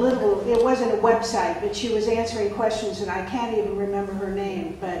it wasn't a website, but she was answering questions, and I can't even remember her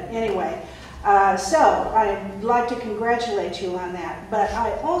name. But anyway, so I'd like to congratulate you on that. But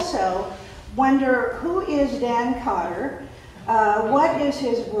I also wonder, who is Dan Cotter? What is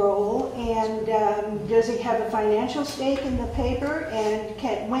his role, and does he have a financial stake in the paper?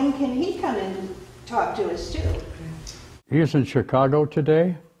 And when can he come and talk to us too? He is in Chicago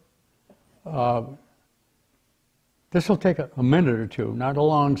today. This will take a minute or two, not a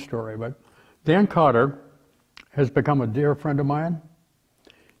long story, but Dan Cotter has become a dear friend of mine.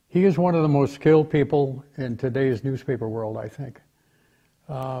 He is one of the most skilled people in today's newspaper world, I think.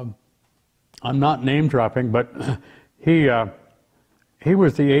 I'm not name dropping, but he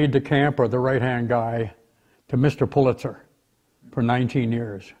was the aide-de-camp or the right-hand guy to Mr. Pulitzer for 19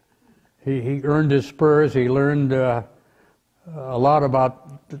 years. He earned his spurs. He learned a lot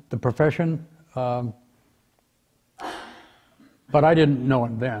about the profession, but I didn't know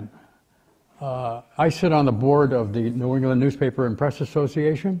him then. I sit on the board of the New England Newspaper and Press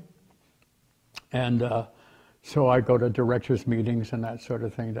Association, and so I go to directors' meetings and that sort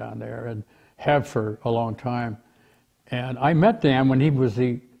of thing down there, and have for a long time. And I met Dan when he was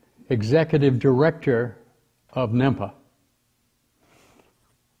the executive director of NWPL.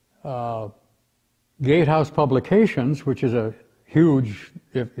 Gatehouse Publications, which is a huge,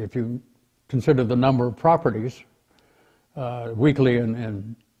 if you consider the number of properties, weekly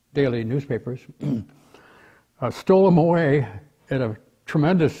and daily newspapers, stole him away at a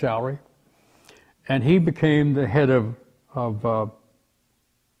tremendous salary, and he became the head of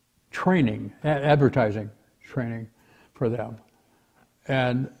training, advertising training for them.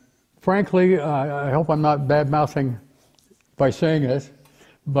 And frankly, I hope I'm not bad-mouthing by saying this,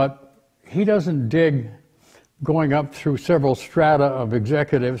 but he doesn't dig going up through several strata of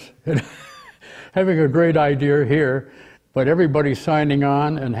executives and having a great idea here, but everybody signing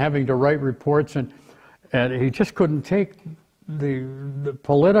on and having to write reports, and he just couldn't take the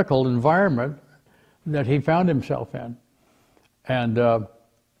political environment that he found himself in. And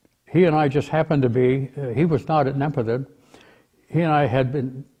he and I just happened to be, he was not at NWPL. He and I had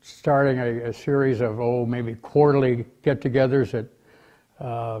been starting a series of, maybe quarterly get-togethers at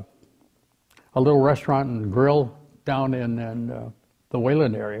a little restaurant and grill down in the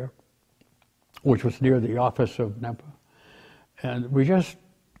Wayland area, which was near the office of NWPL. And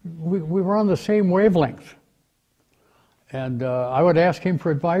we were on the same wavelength. And I would ask him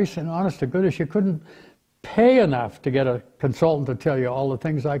for advice, and honest to goodness, you couldn't pay enough to get a consultant to tell you all the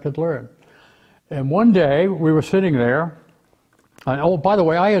things I could learn. And one day, we were sitting there, and by the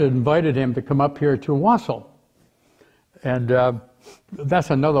way, I had invited him to come up here to Wausau. And that's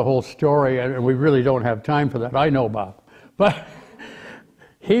another whole story, and we really don't have time for that. I know, Bob. But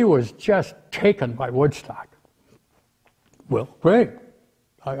he was just taken by Woodstock. Well, great.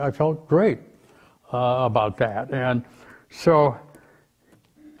 I felt great about that. And so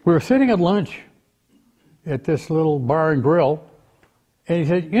we were sitting at lunch at this little bar and grill, and he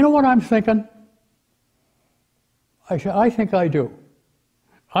said, "You know what I'm thinking?" I said, "I think I do.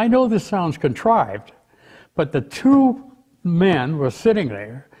 I know this sounds contrived, but the two men were sitting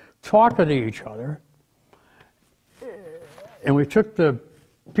there talking to each other, and we took the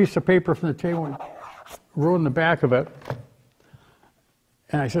piece of paper from the table and wrote in the back of it,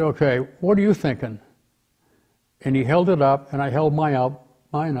 and I said, "Okay, what are you thinking?" And he held it up, and I held mine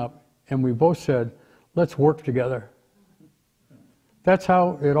up, and we both said, "Let's work together." That's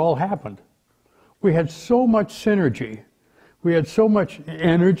how it all happened. We had so much synergy. We had so much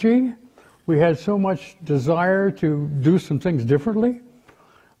energy. We had so much desire to do some things differently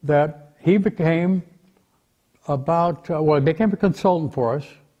that he became became a consultant for us,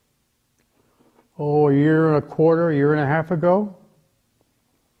 a year and a quarter, a year and a half ago.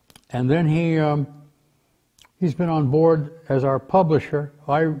 And then he's been on board as our publisher.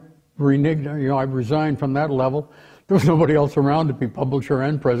 I reneged, I resigned from that level. There was nobody else around to be publisher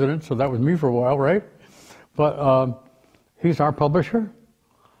and president, so that was me for a while, right? But he's our publisher,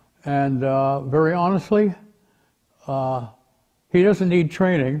 and very honestly, he doesn't need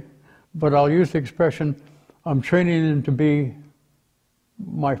training, but I'll use the expression, I'm training him to be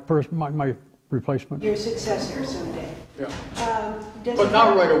my replacement. Your successor someday. Yeah. But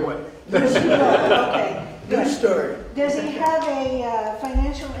not right away. Okay. Good story. Does he have a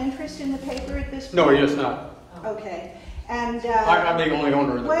financial interest in the paper at this point? No, he does not. Okay. And I'm the only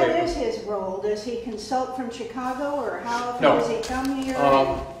owner of the paper. what is his role? Does he consult from Chicago, or how often No. does he come here?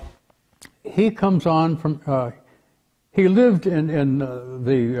 He comes on from, he lived in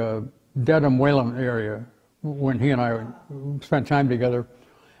the Dedham-Wayland area when he and I spent time together,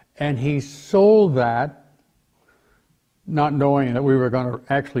 and he sold that, not knowing that we were going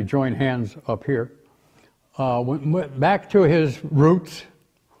to actually join hands up here. Went back to his roots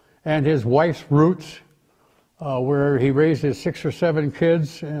and his wife's roots, where he raised his 6 or 7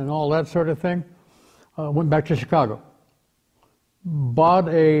 kids and all that sort of thing. Went back to Chicago. Bought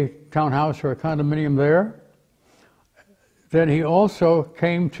a townhouse or a condominium there. Then he also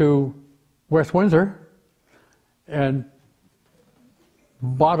came to West Windsor and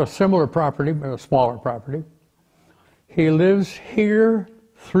bought a similar property, but a smaller property. He lives here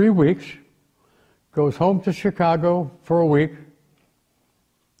 3 weeks, goes home to Chicago for a week,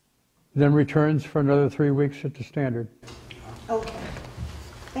 then returns for another 3 weeks at the Standard. Okay.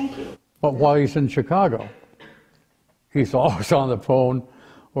 Thank you. But while he's in Chicago, he's always on the phone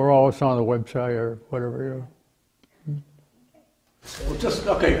or always on the website or whatever. Well, just,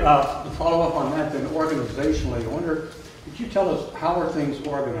 okay, to follow up on that then, organizationally, I wonder, could you tell us how are things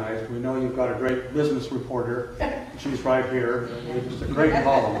organized? We know you've got a great business reporter. She's right here. It's a great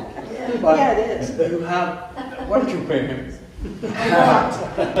column. But Yeah, it is. you have, Why don't you pay him? great.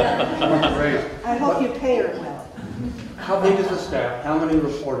 I hope you pay her well. How big is the staff? How many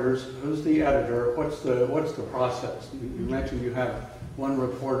reporters? Who's the editor? What's the process? You mentioned you have one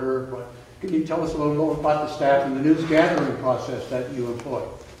reporter, but can you tell us a little more about the staff and the news gathering process that you employ?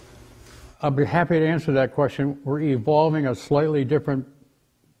 I'll be happy to answer that question. We're evolving a slightly different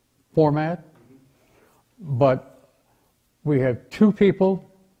format, but We have 2 people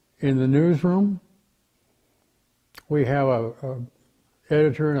in the newsroom. We have a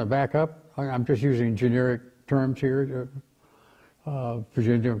editor and a backup. I'm just using generic terms here.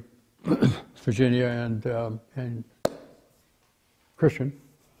 Virginia and Christian.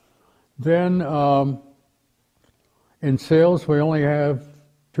 Then in sales, we only have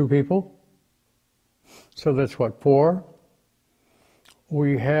 2 people. So that's what, 4?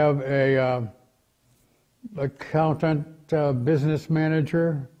 We have a accountant, business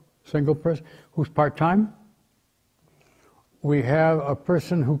manager, single person, who's part-time. We have a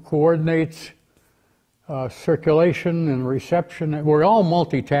person who coordinates circulation and reception. We're all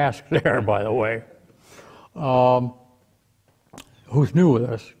multitask there, by the way. Who's new with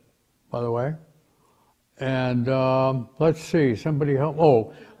us, by the way. And let's see, somebody help.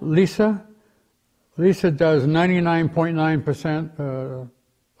 Oh, Lisa. Lisa does 99.9% of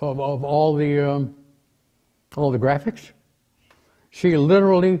all the graphics. She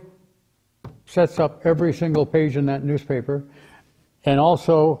literally sets up every single page in that newspaper, and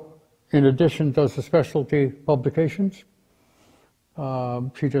also, in addition, does the specialty publications.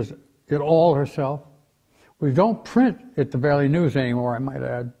 She does it all herself. We don't print at the Valley News anymore, I might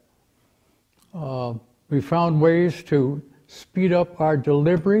add. We found ways to speed up our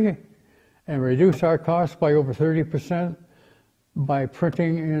delivery and reduce our costs by over 30% by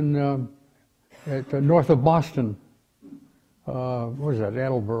printing in at north of Boston. What is that,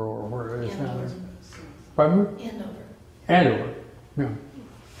 Attleboro or where it is now? Pardon me? Andover. Yeah.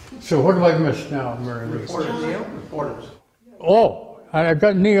 So what have I missed now, Mary Lee? Reporters. Oh, I've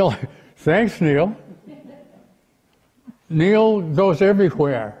got Neil. Thanks, Neil. Neil goes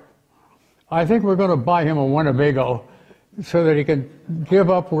everywhere. I think we're going to buy him a Winnebago so that he can give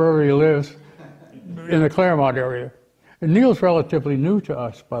up wherever he lives in the Claremont area. And Neil's relatively new to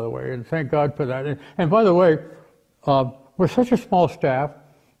us, by the way, and thank God for that. And by the way, we're such a small staff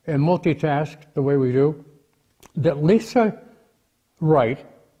and multitask the way we do that Lisa Wright,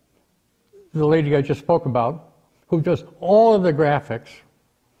 the lady I just spoke about, who does all of the graphics,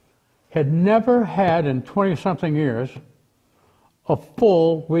 had never had in 20-something years a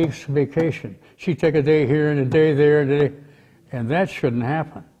full week's vacation. She'd take a day here and a day there, and that shouldn't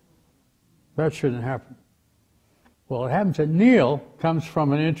happen. That shouldn't happen. Well, it happens that Neil comes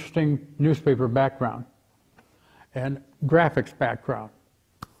from an interesting newspaper background and graphics background.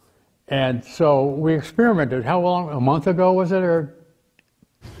 And so we experimented. How long? A month ago, was it? Or?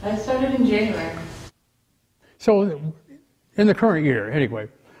 I started in January. So in the current year, anyway.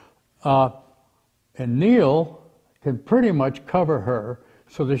 And Neil can pretty much cover her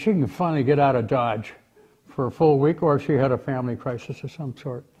so that she can finally get out of Dodge for a full week, or if she had a family crisis of some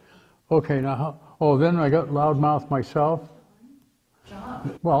sort. Okay, now, then I got loudmouth myself.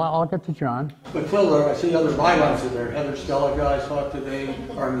 John. Well, I'll get to John. But Phil, I see other bylines in there. Heather Stella guys saw it today,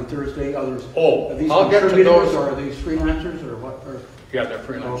 Thursday, others. Oh, are these I'll get to contributors, those. or are these freelancers, or what? Or? Yeah, they're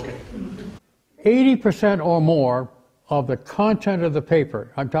freelancers. Okay. 80% or more of the content of the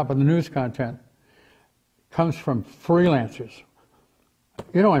paper, on top of the news content, comes from freelancers.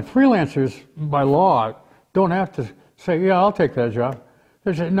 You know, and freelancers, by law, don't have to say, yeah, I'll take that job.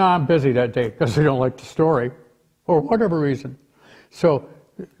 They say, no, I'm busy that day, because they don't like the story, or whatever reason. So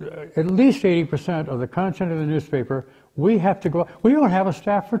at least 80% of the content of the newspaper, we have to go. We don't have a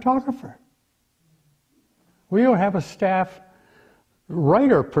staff photographer. We don't have a staff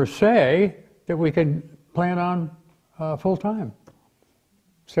writer, per se, that we can plan on full-time,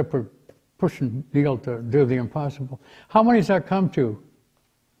 except for pushing Neil to do the impossible. How many does that come to?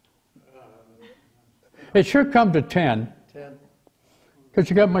 It should come to 10. 10. Because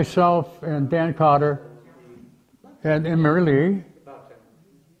you got myself and Dan Cotter and Mary Lee. About 10.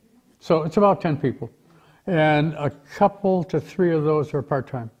 So it's about 10 people. And a couple to 3 of those are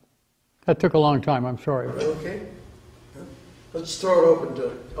part-time. That took a long time, I'm sorry. Okay. Let's throw it open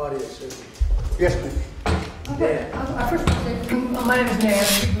to audience. Yes, please. Okay. First, my name is Nan.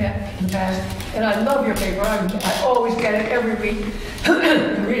 We've met in the past, and I love your paper. I always get it every week.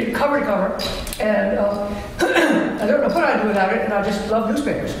 Read it cover to cover, and I don't know what I'd do without it. And I just love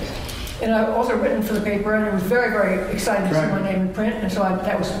newspapers. And I've also written for the paper, and it was very, very exciting to see my name in print. And so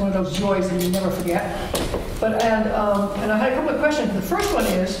that was one of those joys that you never forget. And I had a couple of questions. The first one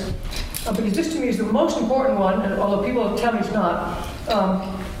is, because this to me is the most important one, and although people tell me it's not,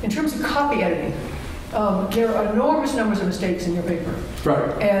 in terms of copy editing. there are enormous numbers of mistakes in your paper.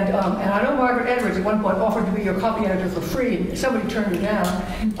 Right. And I know Margaret Edwards at one point offered to be your copy editor for free, and somebody turned her down.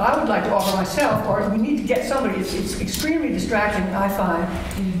 I would like to offer myself, or we need to get somebody. It's extremely distracting, I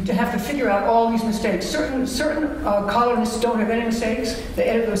find, to have to figure out all these mistakes. Certain columnists don't have any mistakes. They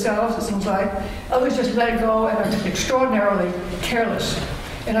edit themselves, it seems like. Others just let it go and are just extraordinarily careless.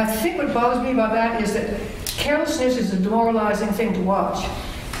 And I think what bothers me about that is that carelessness is a demoralizing thing to watch.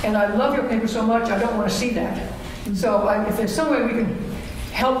 And I love your paper so much, I don't want to see that. So if there's some way we can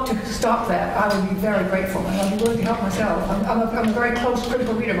help to stop that, I would be very grateful. And I'd be willing to help myself. I'm a very close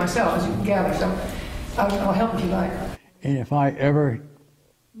critical reader myself, as you can gather, so I'll help if you like. And if I ever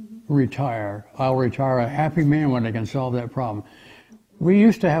retire, I'll retire a happy man when I can solve that problem. We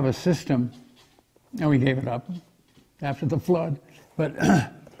used to have a system, and we gave it up after the flood, but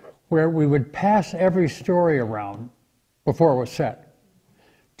where we would pass every story around before it was set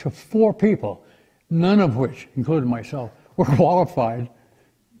to 4 people, none of which, including myself, were qualified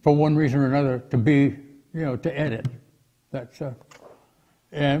for one reason or another to be, to edit.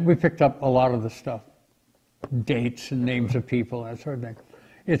 And we picked up a lot of the stuff, dates and names of people, that sort of thing.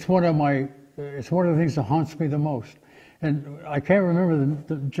 It's one of the things that haunts me the most. And I can't remember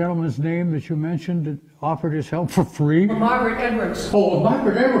the gentleman's name that you mentioned that offered his help for free. Margaret Edwards. Oh,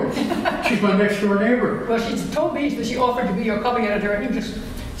 Margaret Edwards. She's my next door neighbor. Well, she told me that she offered to be your copy editor, and you just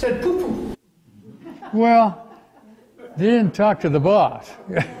said poo-poo. Well, they didn't talk to the boss.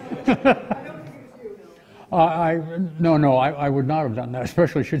 I would not have done that,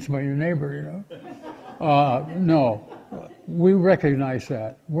 especially since my neighbor, No, we recognize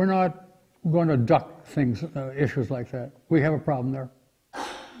that. We're not going to duck things, issues like that. We have a problem there.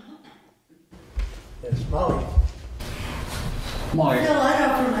 Yes, Molly. Molly. Well, I'd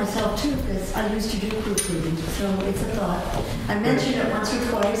offer myself too, because I used to do proofreading, so it's a thought. I mentioned it once or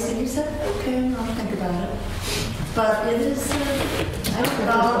twice, and you said, okay, I'll think about it. But it is, I would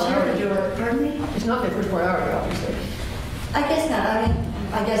volunteer to do it. Pardon me? It's not their first priority, obviously. I guess not.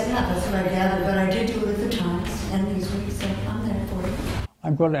 I guess not. That's what I gathered. But I did do it at the Times and these weeks, so I'm there for you.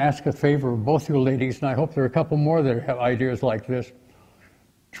 I'm going to ask a favor of both you ladies, and I hope there are a couple more that have ideas like this.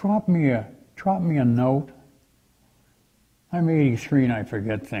 Drop me a note. I'm 83 and I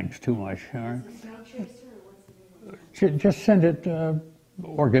forget things too much. All right? Just send it,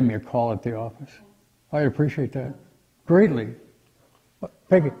 or give me a call at the office. I'd appreciate that greatly.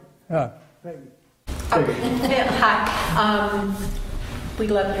 Peggy. Peggy. Hi. We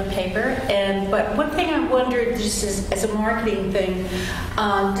love your paper, but one thing I wondered, just as a marketing thing,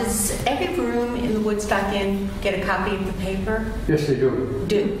 does every room in the Woodstock Inn get a copy of the paper? Yes, they do.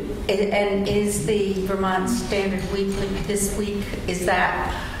 And is the Vermont Standard Weekly this week? Is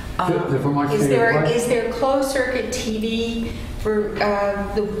that the Vermont Standard is there closed circuit TV for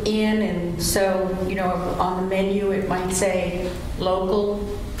the inn, and so on the menu it might say local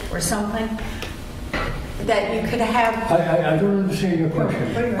or something that you could have? I don't understand your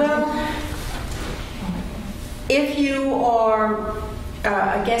question. Well, if you are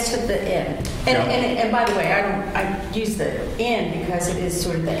a guest at the inn, and by the way, I use the inn because it is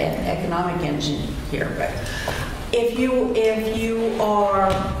sort of the economic engine here. But if you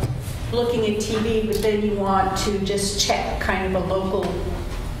are looking at TV, but then you want to just check kind of a local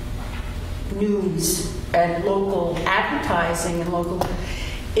news and local advertising and local.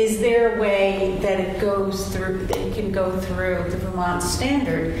 Is there a way that it can go through the Vermont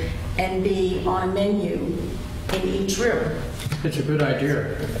Standard and be on a menu in each room? It's a good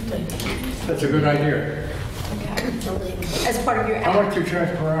idea. That's a good idea. Okay. As part of your How much do you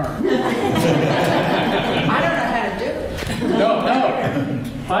charge per hour? I don't know how to do it. No.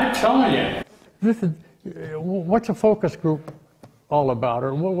 I'm telling you. This is, what's a focus group all about?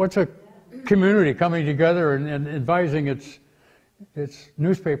 Or what's a community coming together and advising its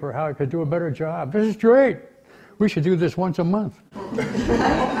newspaper how it could do a better job? This is great. We should do this once a month.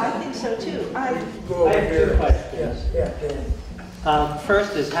 I think so too. I have 2 questions. Yes.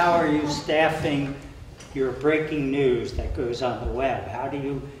 First is, how are you staffing your breaking news that goes on the web? How do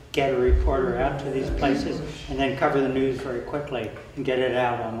you get a reporter out to these places and then cover the news very quickly and get it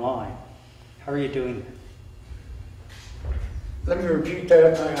out online? How are you doing that? Let me repeat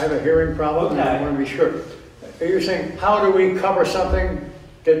that. I have a hearing problem, and I want to be sure. Are you saying, how do we cover something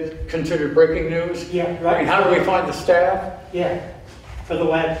that's considered breaking news? Yeah, right. I mean, how do we find the staff? Yeah, for the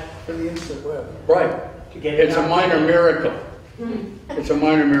web. For the instant web. Right. To get it It's a out. minor miracle. It's a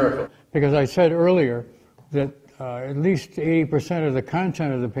minor miracle. Because I said earlier that at least 80% of the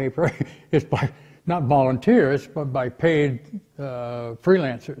content of the paper is by not volunteers, but by paid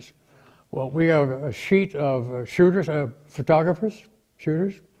freelancers. Well, we have a sheet of shooters, photographers,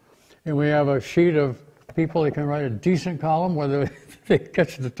 shooters, and we have a sheet of people that can write a decent column. Whether they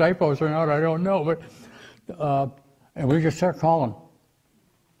catch the typos or not, I don't know. But and we just start calling.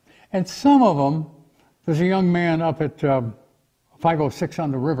 And some of them, there's a young man up at 506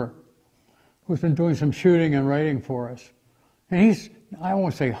 on the river who's been doing some shooting and writing for us. And he's, I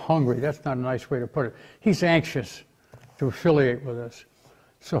won't say hungry, that's not a nice way to put it. He's anxious to affiliate with us.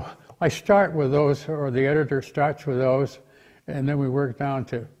 So I start with those, or the editor starts with those, and then we work down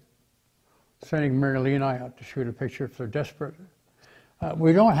to sending Mary Lee and I out to shoot a picture if they're desperate.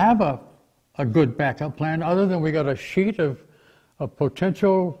 We don't have a good backup plan other than we got a sheet of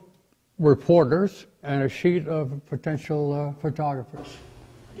potential reporters and a sheet of potential photographers.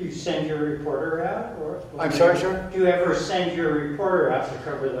 Do you send your reporter out? Or I'm sorry, sir? Do you ever send your reporter out to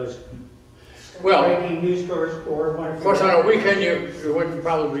cover those breaking news stories? Or one Of course, on a weekend, you wouldn't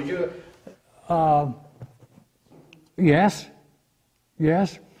probably do it. Yes.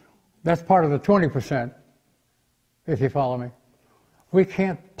 That's part of the 20%, if you follow me. We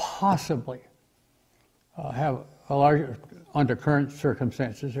can't possibly have a large, under current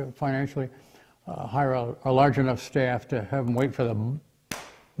circumstances, financially, hire a large enough staff to have them wait for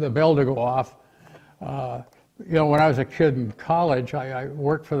the bell to go off. You know, when I was a kid in college, I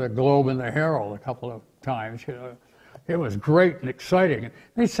worked for the Globe and the Herald a couple of times. You know, it was great and exciting.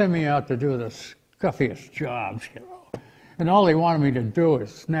 They sent me out to do the scuffiest jobs, you know, and all they wanted me to do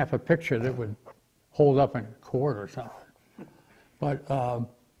is snap a picture that would hold up in court or something. But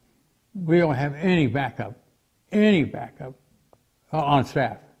we don't have any backup on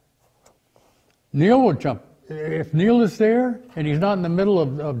staff. Neil would jump. If Neil is there and he's not in the middle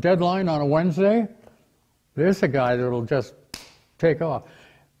of deadline on a Wednesday, there's a guy that'll just take off.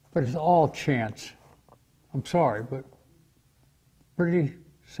 But it's all chance. I'm sorry, but pretty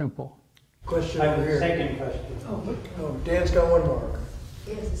simple. Question I over have a here. second question. Oh, Dan's got one more.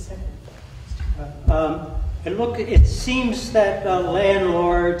 Here's a second. And look, it seems that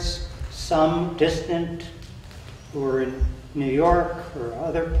landlords, some distant, who are in New York or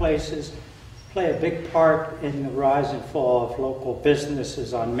other places, play a big part in the rise and fall of local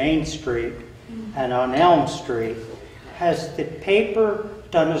businesses on Main Street and on Elm Street. Has the paper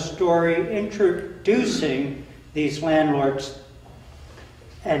done a story introducing these landlords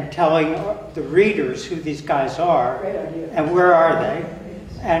and telling the readers who these guys are and where are they?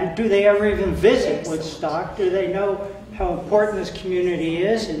 And do they ever even visit Woodstock? Do they know how important this community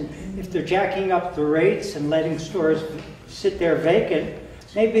is? And if they're jacking up the rates and letting stores sit there vacant,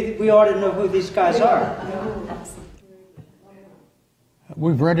 maybe we ought to know who these guys are.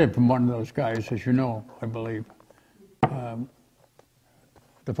 We've rented from one of those guys, as you know, I believe.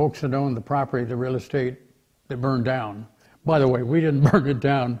 The folks that own the property, the real estate that burned down. By the way, we didn't burn it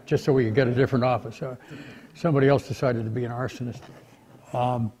down just so we could get a different office. Somebody else decided to be an arsonist.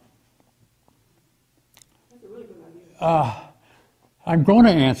 I'm going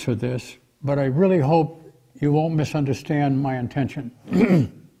to answer this, but I really hope you won't misunderstand my intention.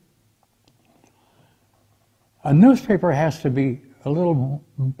 A newspaper has to be a little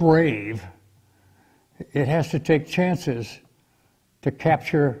brave. It has to take chances to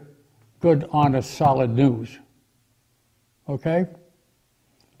capture good, honest, solid news. Okay?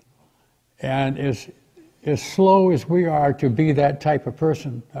 And as slow as we are to be that type of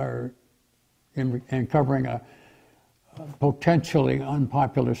person, or in covering a potentially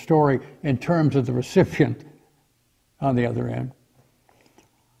unpopular story in terms of the recipient on the other end,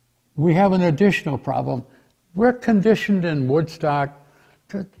 we have an additional problem. We're conditioned in Woodstock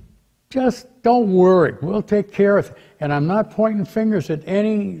to just don't worry, we'll take care of it. And I'm not pointing fingers at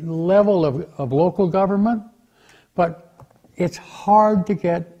any level of local government, but it's hard to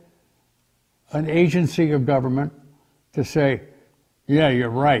get an agency of government to say, yeah, you're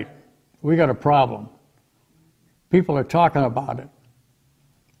right, we got a problem. People are talking about it.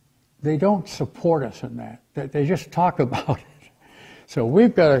 They don't support us in that. They just talk about it. So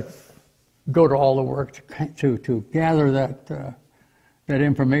we've got to go to all the work to gather that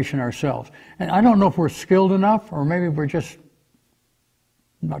information ourselves. And I don't know if we're skilled enough, or maybe we're just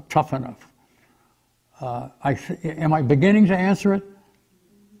not tough enough. Am I beginning to answer it?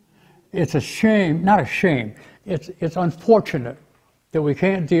 It's a shame, not a shame, it's unfortunate that we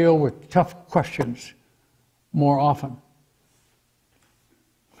can't deal with tough questions more often.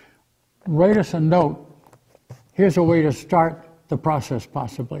 Write us a note. Here's a way to start the process,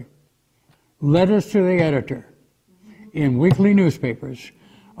 possibly. Letters to the editor in weekly newspapers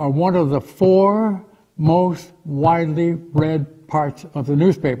are one of the 4 most widely read parts of the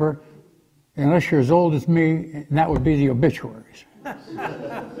newspaper, unless you're as old as me, and that would be the obituaries.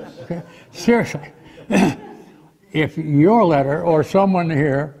 Okay? Seriously. If your letter or someone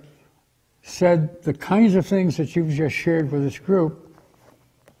here said the kinds of things that you've just shared with this group,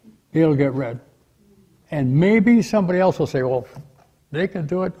 it'll get read. And maybe somebody else will say, well, they can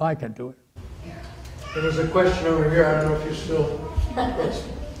do it, I can do it. There was a question over here, I don't know if you still... Yes.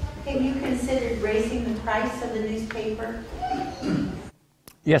 Have you considered raising the price of the newspaper?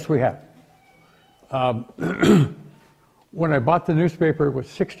 Yes, we have. When I bought the newspaper, it was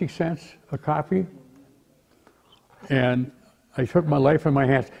 60 cents a copy. And I took my life in my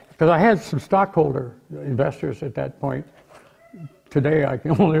hands. Because I had some stockholder investors at that point. Today, I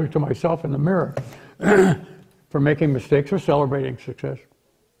can only look to myself in the mirror for making mistakes or celebrating success.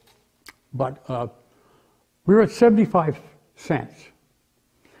 But we were at 75 cents.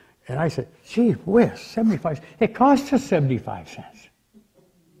 And I said, gee whiz, 75 cents. It cost us 75 cents.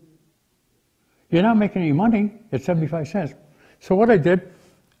 You're not making any money at 75 cents. So what I did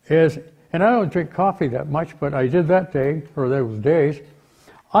is, and I don't drink coffee that much, but I did that day, or those days,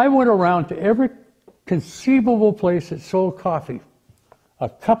 I went around to every conceivable place that sold coffee, a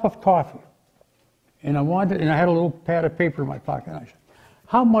cup of coffee. And I had a little pad of paper in my pocket. And I said,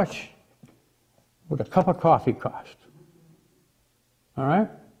 how much would a cup of coffee cost? All right?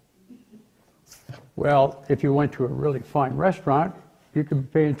 Well, if you went to a really fine restaurant, you could be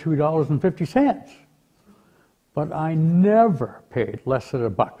paying $2.50. But I never paid less than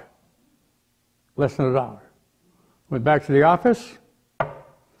 $1, less than $1. Went back to the office,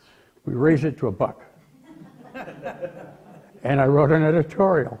 we raised it to $1. And I wrote an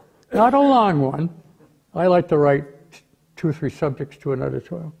editorial. Not a long one. I like to write 2 or 3 subjects to an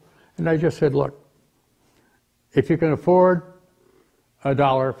editorial. And I just said, look, if you can afford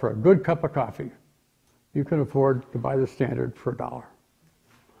 $1 for a good cup of coffee, you can afford to buy the Standard for $1.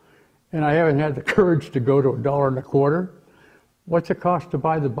 And I haven't had the courage to go to $1.25. What's it cost to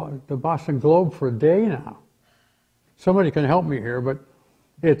buy the Boston Globe for a day now? Somebody can help me here, but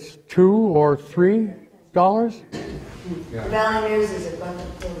it's $2 or $3. Yeah. Valley News is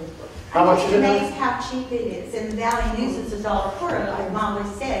 $1.25. How much is it? I'm amazed how cheap it is. And the Valley News is $1.25, like Molly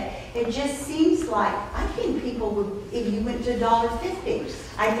said. It just seems like, I think people would, if you went to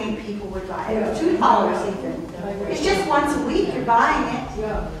 $1.50, I think people would buy it. $2 even. It's just once a week you're buying it.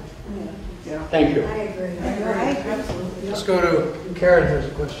 Yeah. Thank you. I agree. Absolutely. Let's go to Karen, has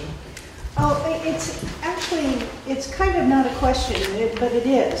a question. Oh, it's actually, it's kind of not a question, but it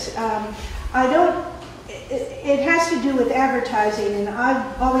is. It has to do with advertising, and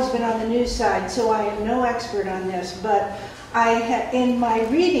I've always been on the news side, so I am no expert on this, but in my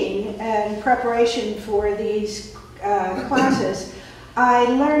reading and preparation for these classes, I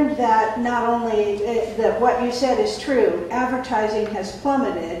learned that not only that what you said is true, advertising has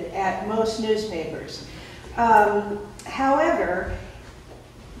plummeted at most newspapers. However,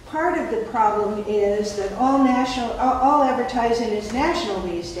 part of the problem is that all advertising is national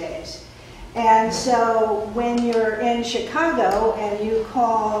these days. And so when you're in Chicago and you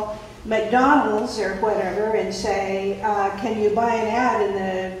call McDonald's or whatever and say, can you buy an ad in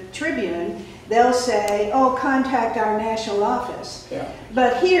the Tribune, they'll say, oh, contact our national office. Yeah.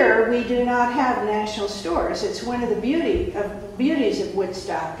 But here we do not have national stores. It's one of the beauties of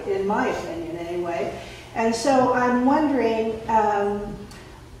Woodstock, in my opinion anyway. And so I'm wondering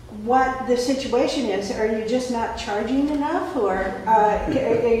what the situation is. Are you just not charging enough, or are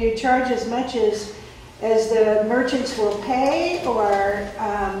you charge as much as the merchants will pay, or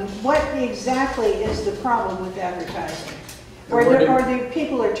what exactly is the problem with advertising? Or the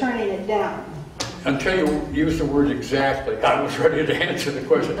people are turning it down? Until you use the word exactly, I was ready to answer the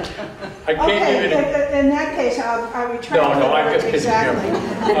question. I can't give any... In that case, I would try to I'm just kidding. Exactly.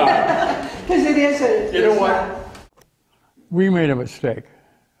 Because it is a... You know what? We made a mistake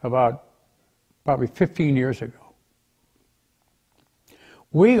about probably 15 years ago.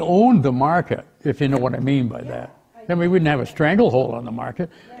 We owned the market, if you know what I mean by that. I mean, we didn't have a stranglehold on the market.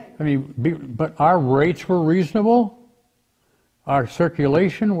 I mean, but our rates were reasonable. Our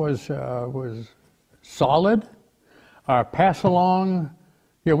circulation was solid. Our pass along,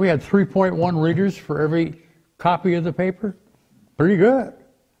 we had 3.1 readers for every copy of the paper. Pretty good.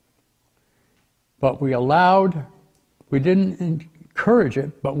 But we didn't encourage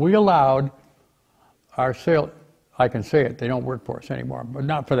it, but we allowed our sales, I can say it, they don't work for us anymore, but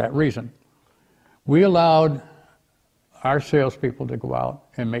not for that reason. We allowed our salespeople to go out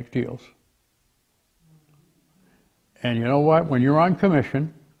and make deals. And you know what? When you're on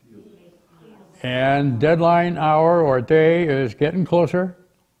commission and deadline hour or day is getting closer,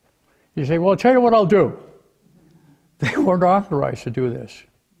 you say, well, I'll tell you what I'll do. They weren't authorized to do this.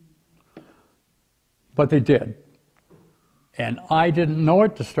 But they did. And I didn't know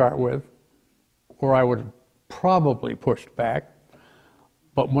it to start with, or I would have probably pushed back.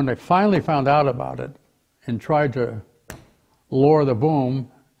 But when they finally found out about it and tried to lower the boom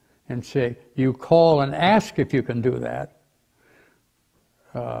and say, you call and ask if you can do that,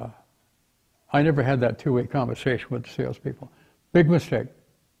 I never had that two-way conversation with the salespeople. Big mistake.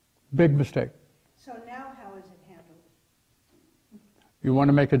 Big mistake. So now how is it handled? You want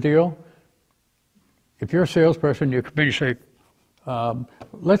to make a deal? If you're a salesperson, you can say,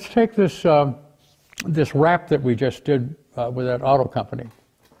 let's take this this wrap that we just did with that auto company.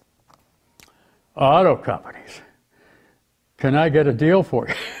 Auto companies. Can I get a deal for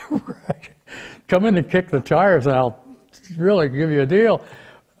you? Right. Come in and kick the tires and I'll really give you a deal.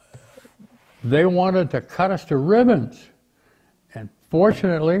 They wanted to cut us to ribbons. And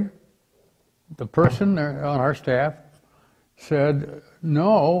fortunately, the person on our staff said,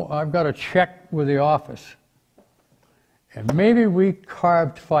 no, I've got to check with the office. And maybe we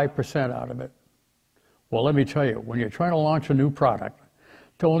carved 5% out of it. Well, let me tell you, when you're trying to launch a new product,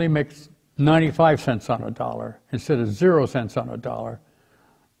 to only make 95 cents on a dollar instead of 0 cents on a dollar,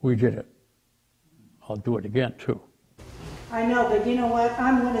 we did it. I'll do it again, too. I know, but you know what?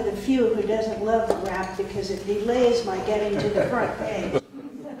 I'm one of the few who doesn't love the wrap because it delays my getting to the front page.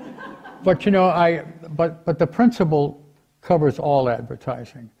 But you know, but the principle covers all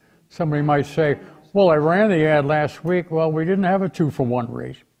advertising. Somebody might say, well, I ran the ad last week. Well, we didn't have a 2-for-1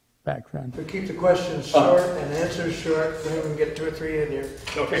 rate back then. So keep the questions short and answers short. Maybe we can get 2 or 3 in here.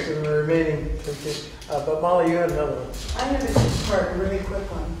 Okay. So the remaining, but Molly, you had another one. I have a two-part, really quick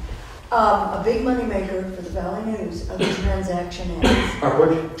one. A big moneymaker for the Valley News are the transaction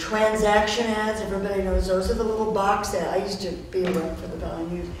ads. Transaction ads, everybody knows, those are the little box ads. I used to be a rep for the Valley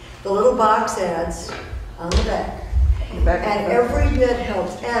News. The little box ads on the back. And every bit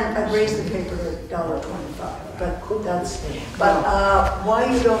helps. And I've raised the paper to $1.25. But why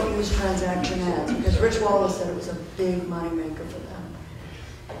you don't use transaction ads? Because Rich Wallace said it was a big moneymaker for them.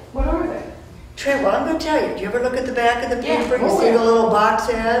 What are they? Well, I'm going to tell you. Do you ever look at the back of the paper? Yeah. You see the little box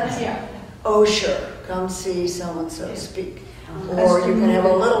ads? Yeah. Oh, sure. Come see so-and-so speak. Or you can have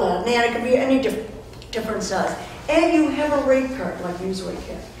a little ad. And it can be any different size. And you have a rate card like Newsweek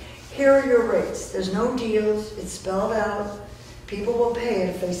has. Here are your rates. There's no deals. It's spelled out. People will pay it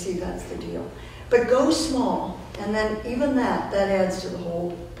if they see that's the deal. But go small. And then even that adds to the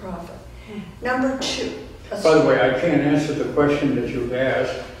whole profit. Number 2. By the way, I can't answer the question that you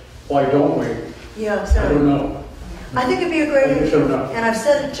asked. Why don't we? Yeah, sorry. I don't know. I think it'd be a great I idea. don't know. And I've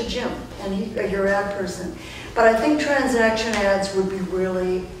said it to Jim, and your ad person. But I think transaction ads would be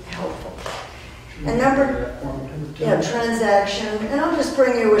really helpful. And transaction, and I'll just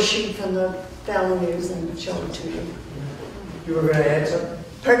bring you a sheet from the Valley News and show it to you. You were going to add something?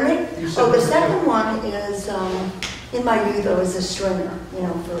 Pardon me? Oh, the second one is, in my youth I was a stringer,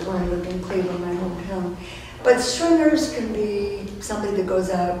 for when I lived in Cleveland, my hometown. But stringers can be somebody that goes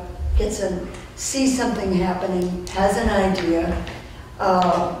out, sees something happening, has an idea.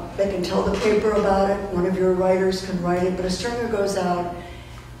 They can tell the paper about it. One of your writers can write it. But a stringer goes out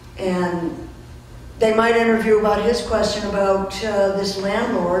and they might interview about his question about this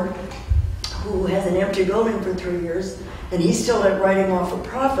landlord who has an empty building for 3 years, and he's still writing off a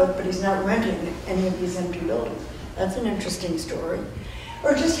profit, but he's not renting any of these empty buildings. That's an interesting story.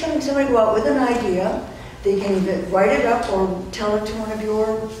 Or just having somebody go out with an idea. They can either write it up or tell it to one of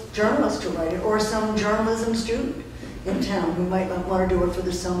your journalists to write it, or some journalism student in town who might not want to do it for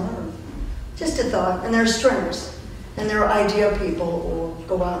the summer. Or just a thought. And they're stringers, and they're idea people who will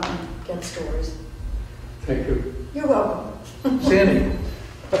go out and get stories. Thank you. You're welcome. Sandy.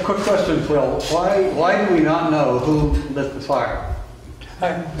 A quick question, Phil. Why do we not know who lit the fire?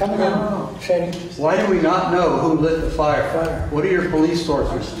 Come again, Sandy. Why do we not know who lit the fire? What are your police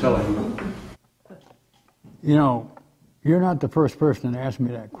sources telling you? You know, you're not the first person to ask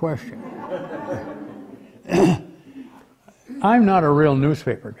me that question. I'm not a real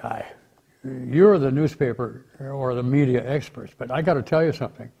newspaper guy. You're the newspaper or the media experts, but I got to tell you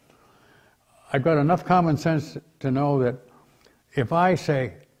something. I've got enough common sense to know that if I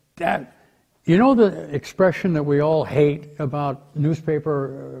say that, you know the expression that we all hate about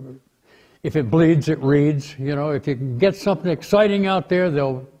newspaper, if it bleeds, it reads. If you can get something exciting out there,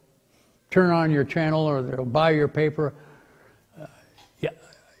 they'll turn on your channel or they'll buy your paper. Yeah,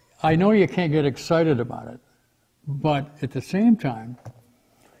 I know you can't get excited about it, but at the same time,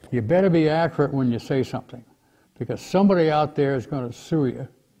 you better be accurate when you say something, because somebody out there is going to sue you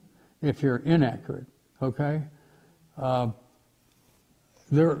if you're inaccurate, okay?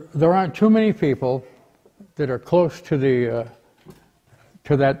 There aren't too many people that are close to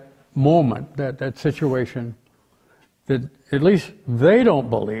that moment, that situation, that at least they don't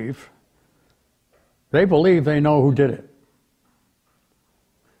believe. They believe they know who did it.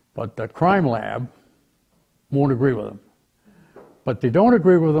 But the crime lab won't agree with them. But they don't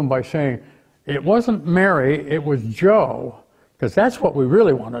agree with them by saying, it wasn't Mary, it was Joe, because that's what we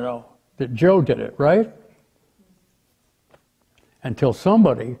really want to know, that Joe did it, right? Until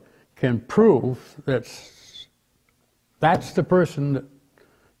somebody can prove that that's the person that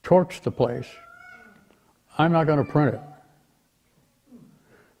torched the place, I'm not going to print it.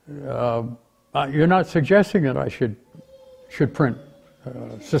 You're not suggesting that I should print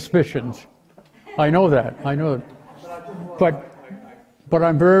suspicions. I know that. I know that. But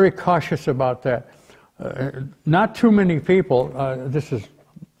I'm very cautious about that. Not too many people, this is,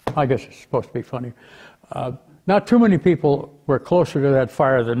 I guess it's supposed to be funny, not too many people were closer to that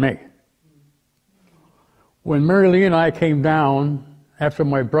fire than me. When Mary Lee and I came down, after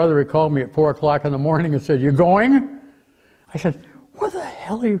my brother had called me at 4 o'clock in the morning and said, "You going?" I said, "What the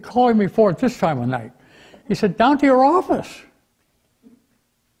hell are you calling me for at this time of night?" He said, "Down to your office."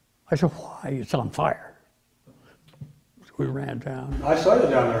 I said, "Why? It's on fire." So we ran down. I saw you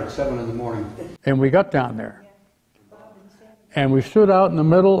down there at 7 in the morning. And we got down there. And we stood out in the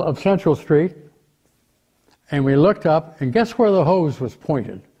middle of Central Street, and we looked up, and guess where the hose was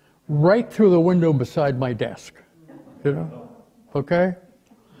pointed? Right through the window beside my desk. You know? Okay?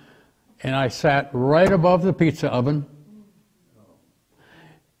 And I sat right above the pizza oven,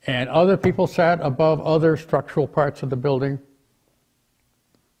 and other people sat above other structural parts of the building.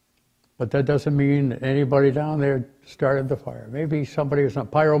 But that doesn't mean that anybody down there started the fire. Maybe somebody was a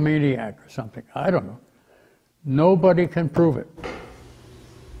pyromaniac or something. I don't know. Nobody can prove it.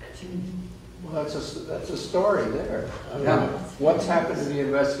 Well, that's a story there. I mean, what's happened to the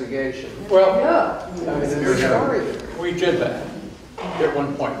investigation? Well, I mean, there's a story there. we did that at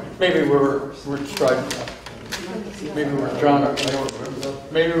one point. Maybe we were striving. Maybe we were drawn up. I don't remember.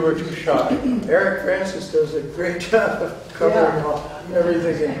 Maybe we were too shy. Eric Francis does a great job of covering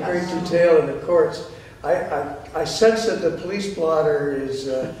everything in great detail in the courts. I sense that the police blotter is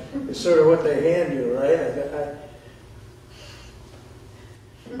sort of what they hand you, right?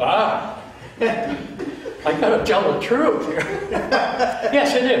 I gotta tell the truth here.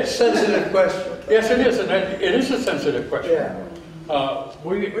 Yes, it is. Sensitive question. Yes, it is, and it is a sensitive question. Yeah.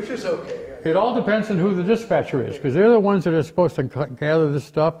 Which is okay. It all depends on who the dispatcher is, because they're the ones that are supposed to gather this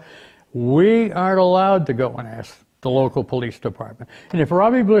stuff. We aren't allowed to go and ask the local police department. And if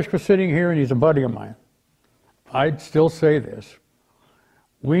Robbie Bush was sitting here and he's a buddy of mine, I'd still say this.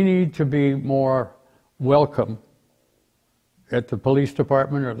 We need to be more welcome at the police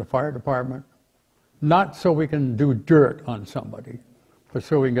department or the fire department, not so we can do dirt on somebody, but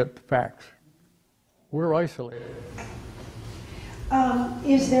so we can get the facts. We're isolated.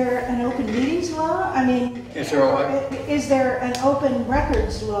 Is there an open meetings law? I mean, Is there an open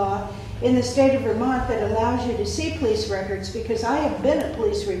records law in the state of Vermont that allows you to see police records? Because I have been a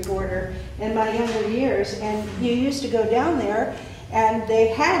police reporter in my younger years, and you used to go down there and they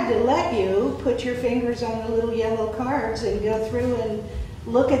had to let you put your fingers on the little yellow cards and go through and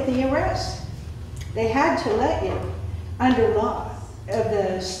look at the arrest. They had to let you, under law of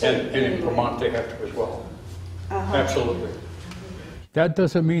the state. And in Vermont they have to as well. Absolutely. That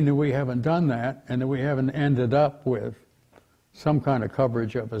doesn't mean that we haven't done that and that we haven't ended up with some kind of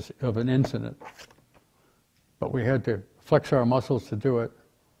coverage of an incident. But we had to flex our muscles to do it.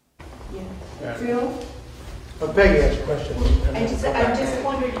 Yeah. Phil? Well, Peggy has a question. I just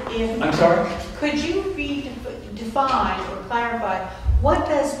wondered if... I'm sorry? Could you define or clarify, what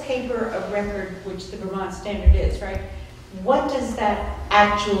does paper of record, which the Vermont standard is, right? What does that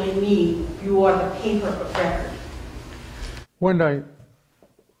actually mean, you are the paper of record? When a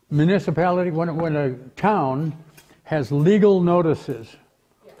municipality, when a town has legal notices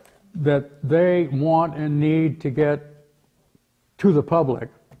that they want and need to get to the public,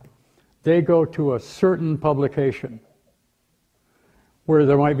 they go to a certain publication where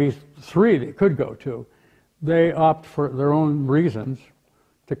there might be 3 they could go to. They opt for their own reasons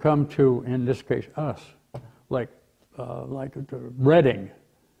to come to, in this case, us. Like Reading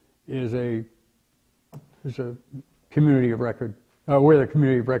is a community of record. We're the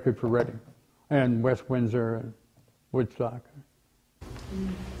community of record for Reading, and West Windsor and Woodstock.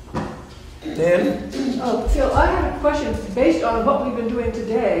 Dan? Phil, I have a question based on what we've been doing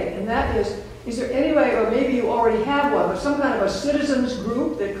today, and that is there any way, or maybe you already have one, but some kind of a citizens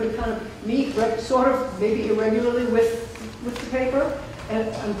group that could kind of meet sort of maybe irregularly with the paper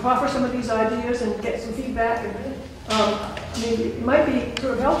and proffer some of these ideas and get some feedback? And, maybe it might be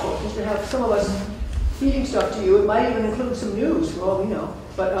sort of helpful just to have some of us feeding stuff to you. It might even include some news, for all we know.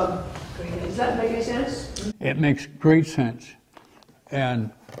 But does that make any sense? It makes great sense.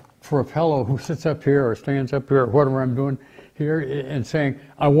 And for a fellow who sits up here or stands up here or whatever I'm doing, here and saying,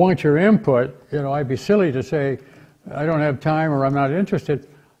 I want your input, you know, I'd be silly to say, I don't have time or I'm not interested.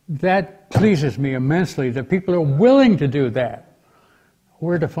 That pleases me immensely, that people are willing to do that.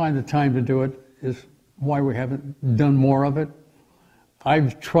 Where to find the time to do it is why we haven't done more of it.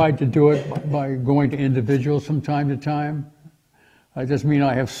 I've tried to do it by going to individuals from time to time. I just mean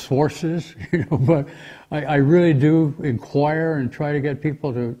I have sources, you know, but I really do inquire and try to get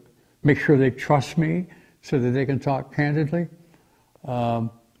people to make sure they trust me so that they can talk candidly. I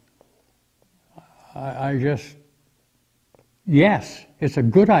just, yes, it's a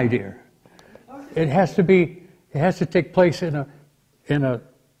good idea. It has to take place in a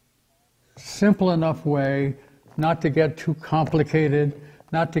simple enough way, not to get too complicated,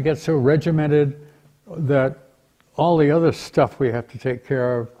 not to get so regimented that all the other stuff we have to take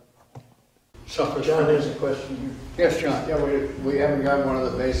care of. John has a question. Yes, John. Yeah, we haven't got one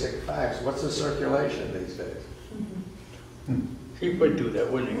of the basic facts. What's the circulation these days? He would do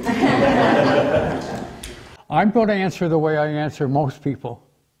that, wouldn't he? I'm going to answer the way I answer most people,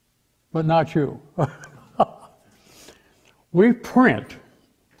 but not you. We print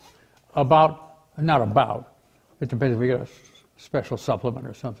it depends if we get a special supplement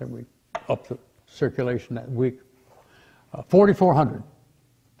or something, we up the circulation that week. 4,400.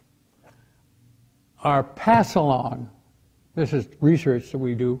 Our pass along, this is research that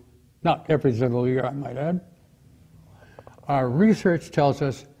we do, not every single year I might add. Our research tells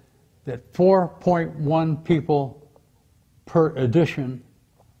us that 4.1 people per edition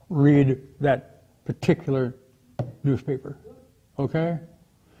read that particular newspaper, okay?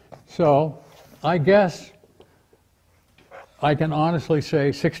 So I guess I can honestly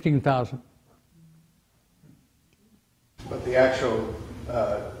say 16,000. But the actual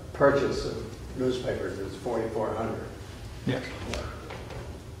purchase of newspapers is 4,400. Yes.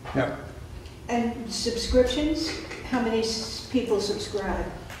 Yeah. And subscriptions? How many people subscribe?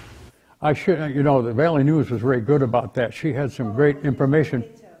 I should, you know, the Valley News was very good about that. She had some great information.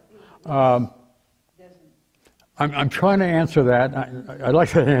 I'm trying to answer that. I'd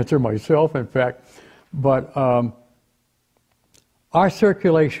like to answer myself, in fact. But our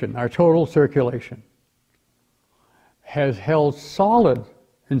circulation, our total circulation, has held solid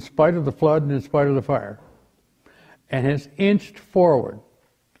in spite of the flood and in spite of the fire, and has inched forward.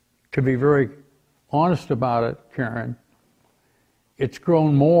 To be very honest about it, Karen, it's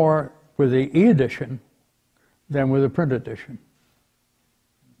grown more with the e-edition than with the print edition.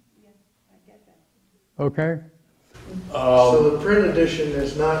 Yeah, I get that. Okay? So the print edition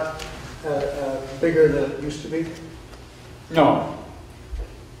is not bigger than it used to be? No.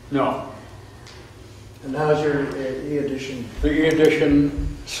 No. And how's your e-edition? The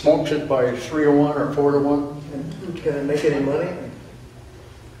e-edition smokes it by 3-1 or 4-1. And can it make any money?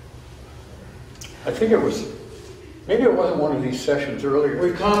 I think it was, maybe it wasn't one of these sessions earlier.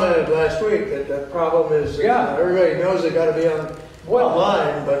 We commented last week that the problem is everybody knows they got to be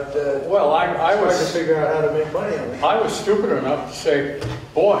online, but it's hard to figure out how to make money on it. I was stupid enough to say,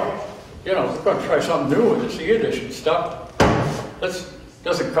 boy, you know, we're going to try something new with this e-edition stuff.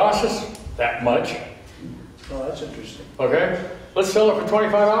 Doesn't cost us that much. Oh, that's interesting. Okay, let's sell it for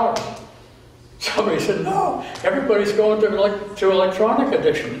 25 hours. Somebody said, no, everybody's going to electronic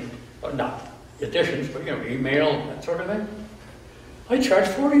edition. Not editions, but you know, email, that sort of thing. I charge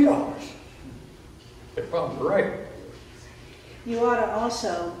 $40. They're probably right. You ought to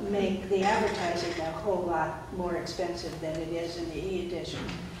also make the advertising a whole lot more expensive than it is in the e-edition.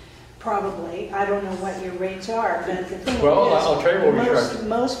 Probably. I don't know what your rates are, but the thing is, I'll tell you what we charge.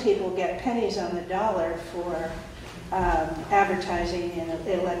 most people get pennies on the dollar for advertising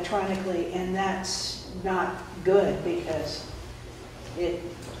electronically, and that's not good because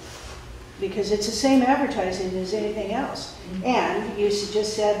it's the same advertising as anything else. And you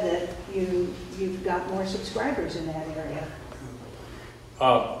just said that you've got more subscribers in that area.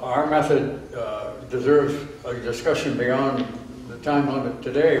 Our method deserves a discussion beyond the time limit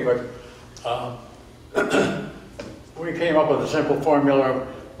today, but we came up with a simple formula.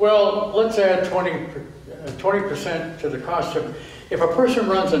 Well, let's add 20% to the cost of, if a person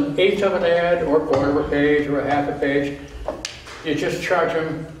runs an eighth of an ad or a quarter of a page or a half a page, you just charge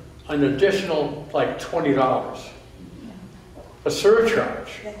them an additional like $20. A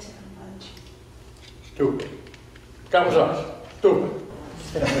surcharge. That's not much. Stupid. That was us. Stupid.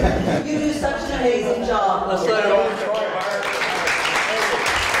 You do such an amazing job. Let's let it all try hard.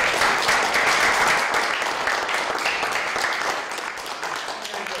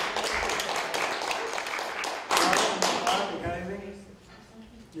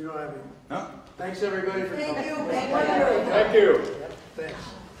 You don't have any? No. Thanks everybody for coming. Thank you. Thank you. Thanks.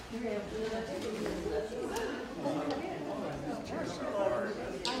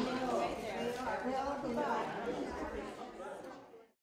 I know, they are, they all go by.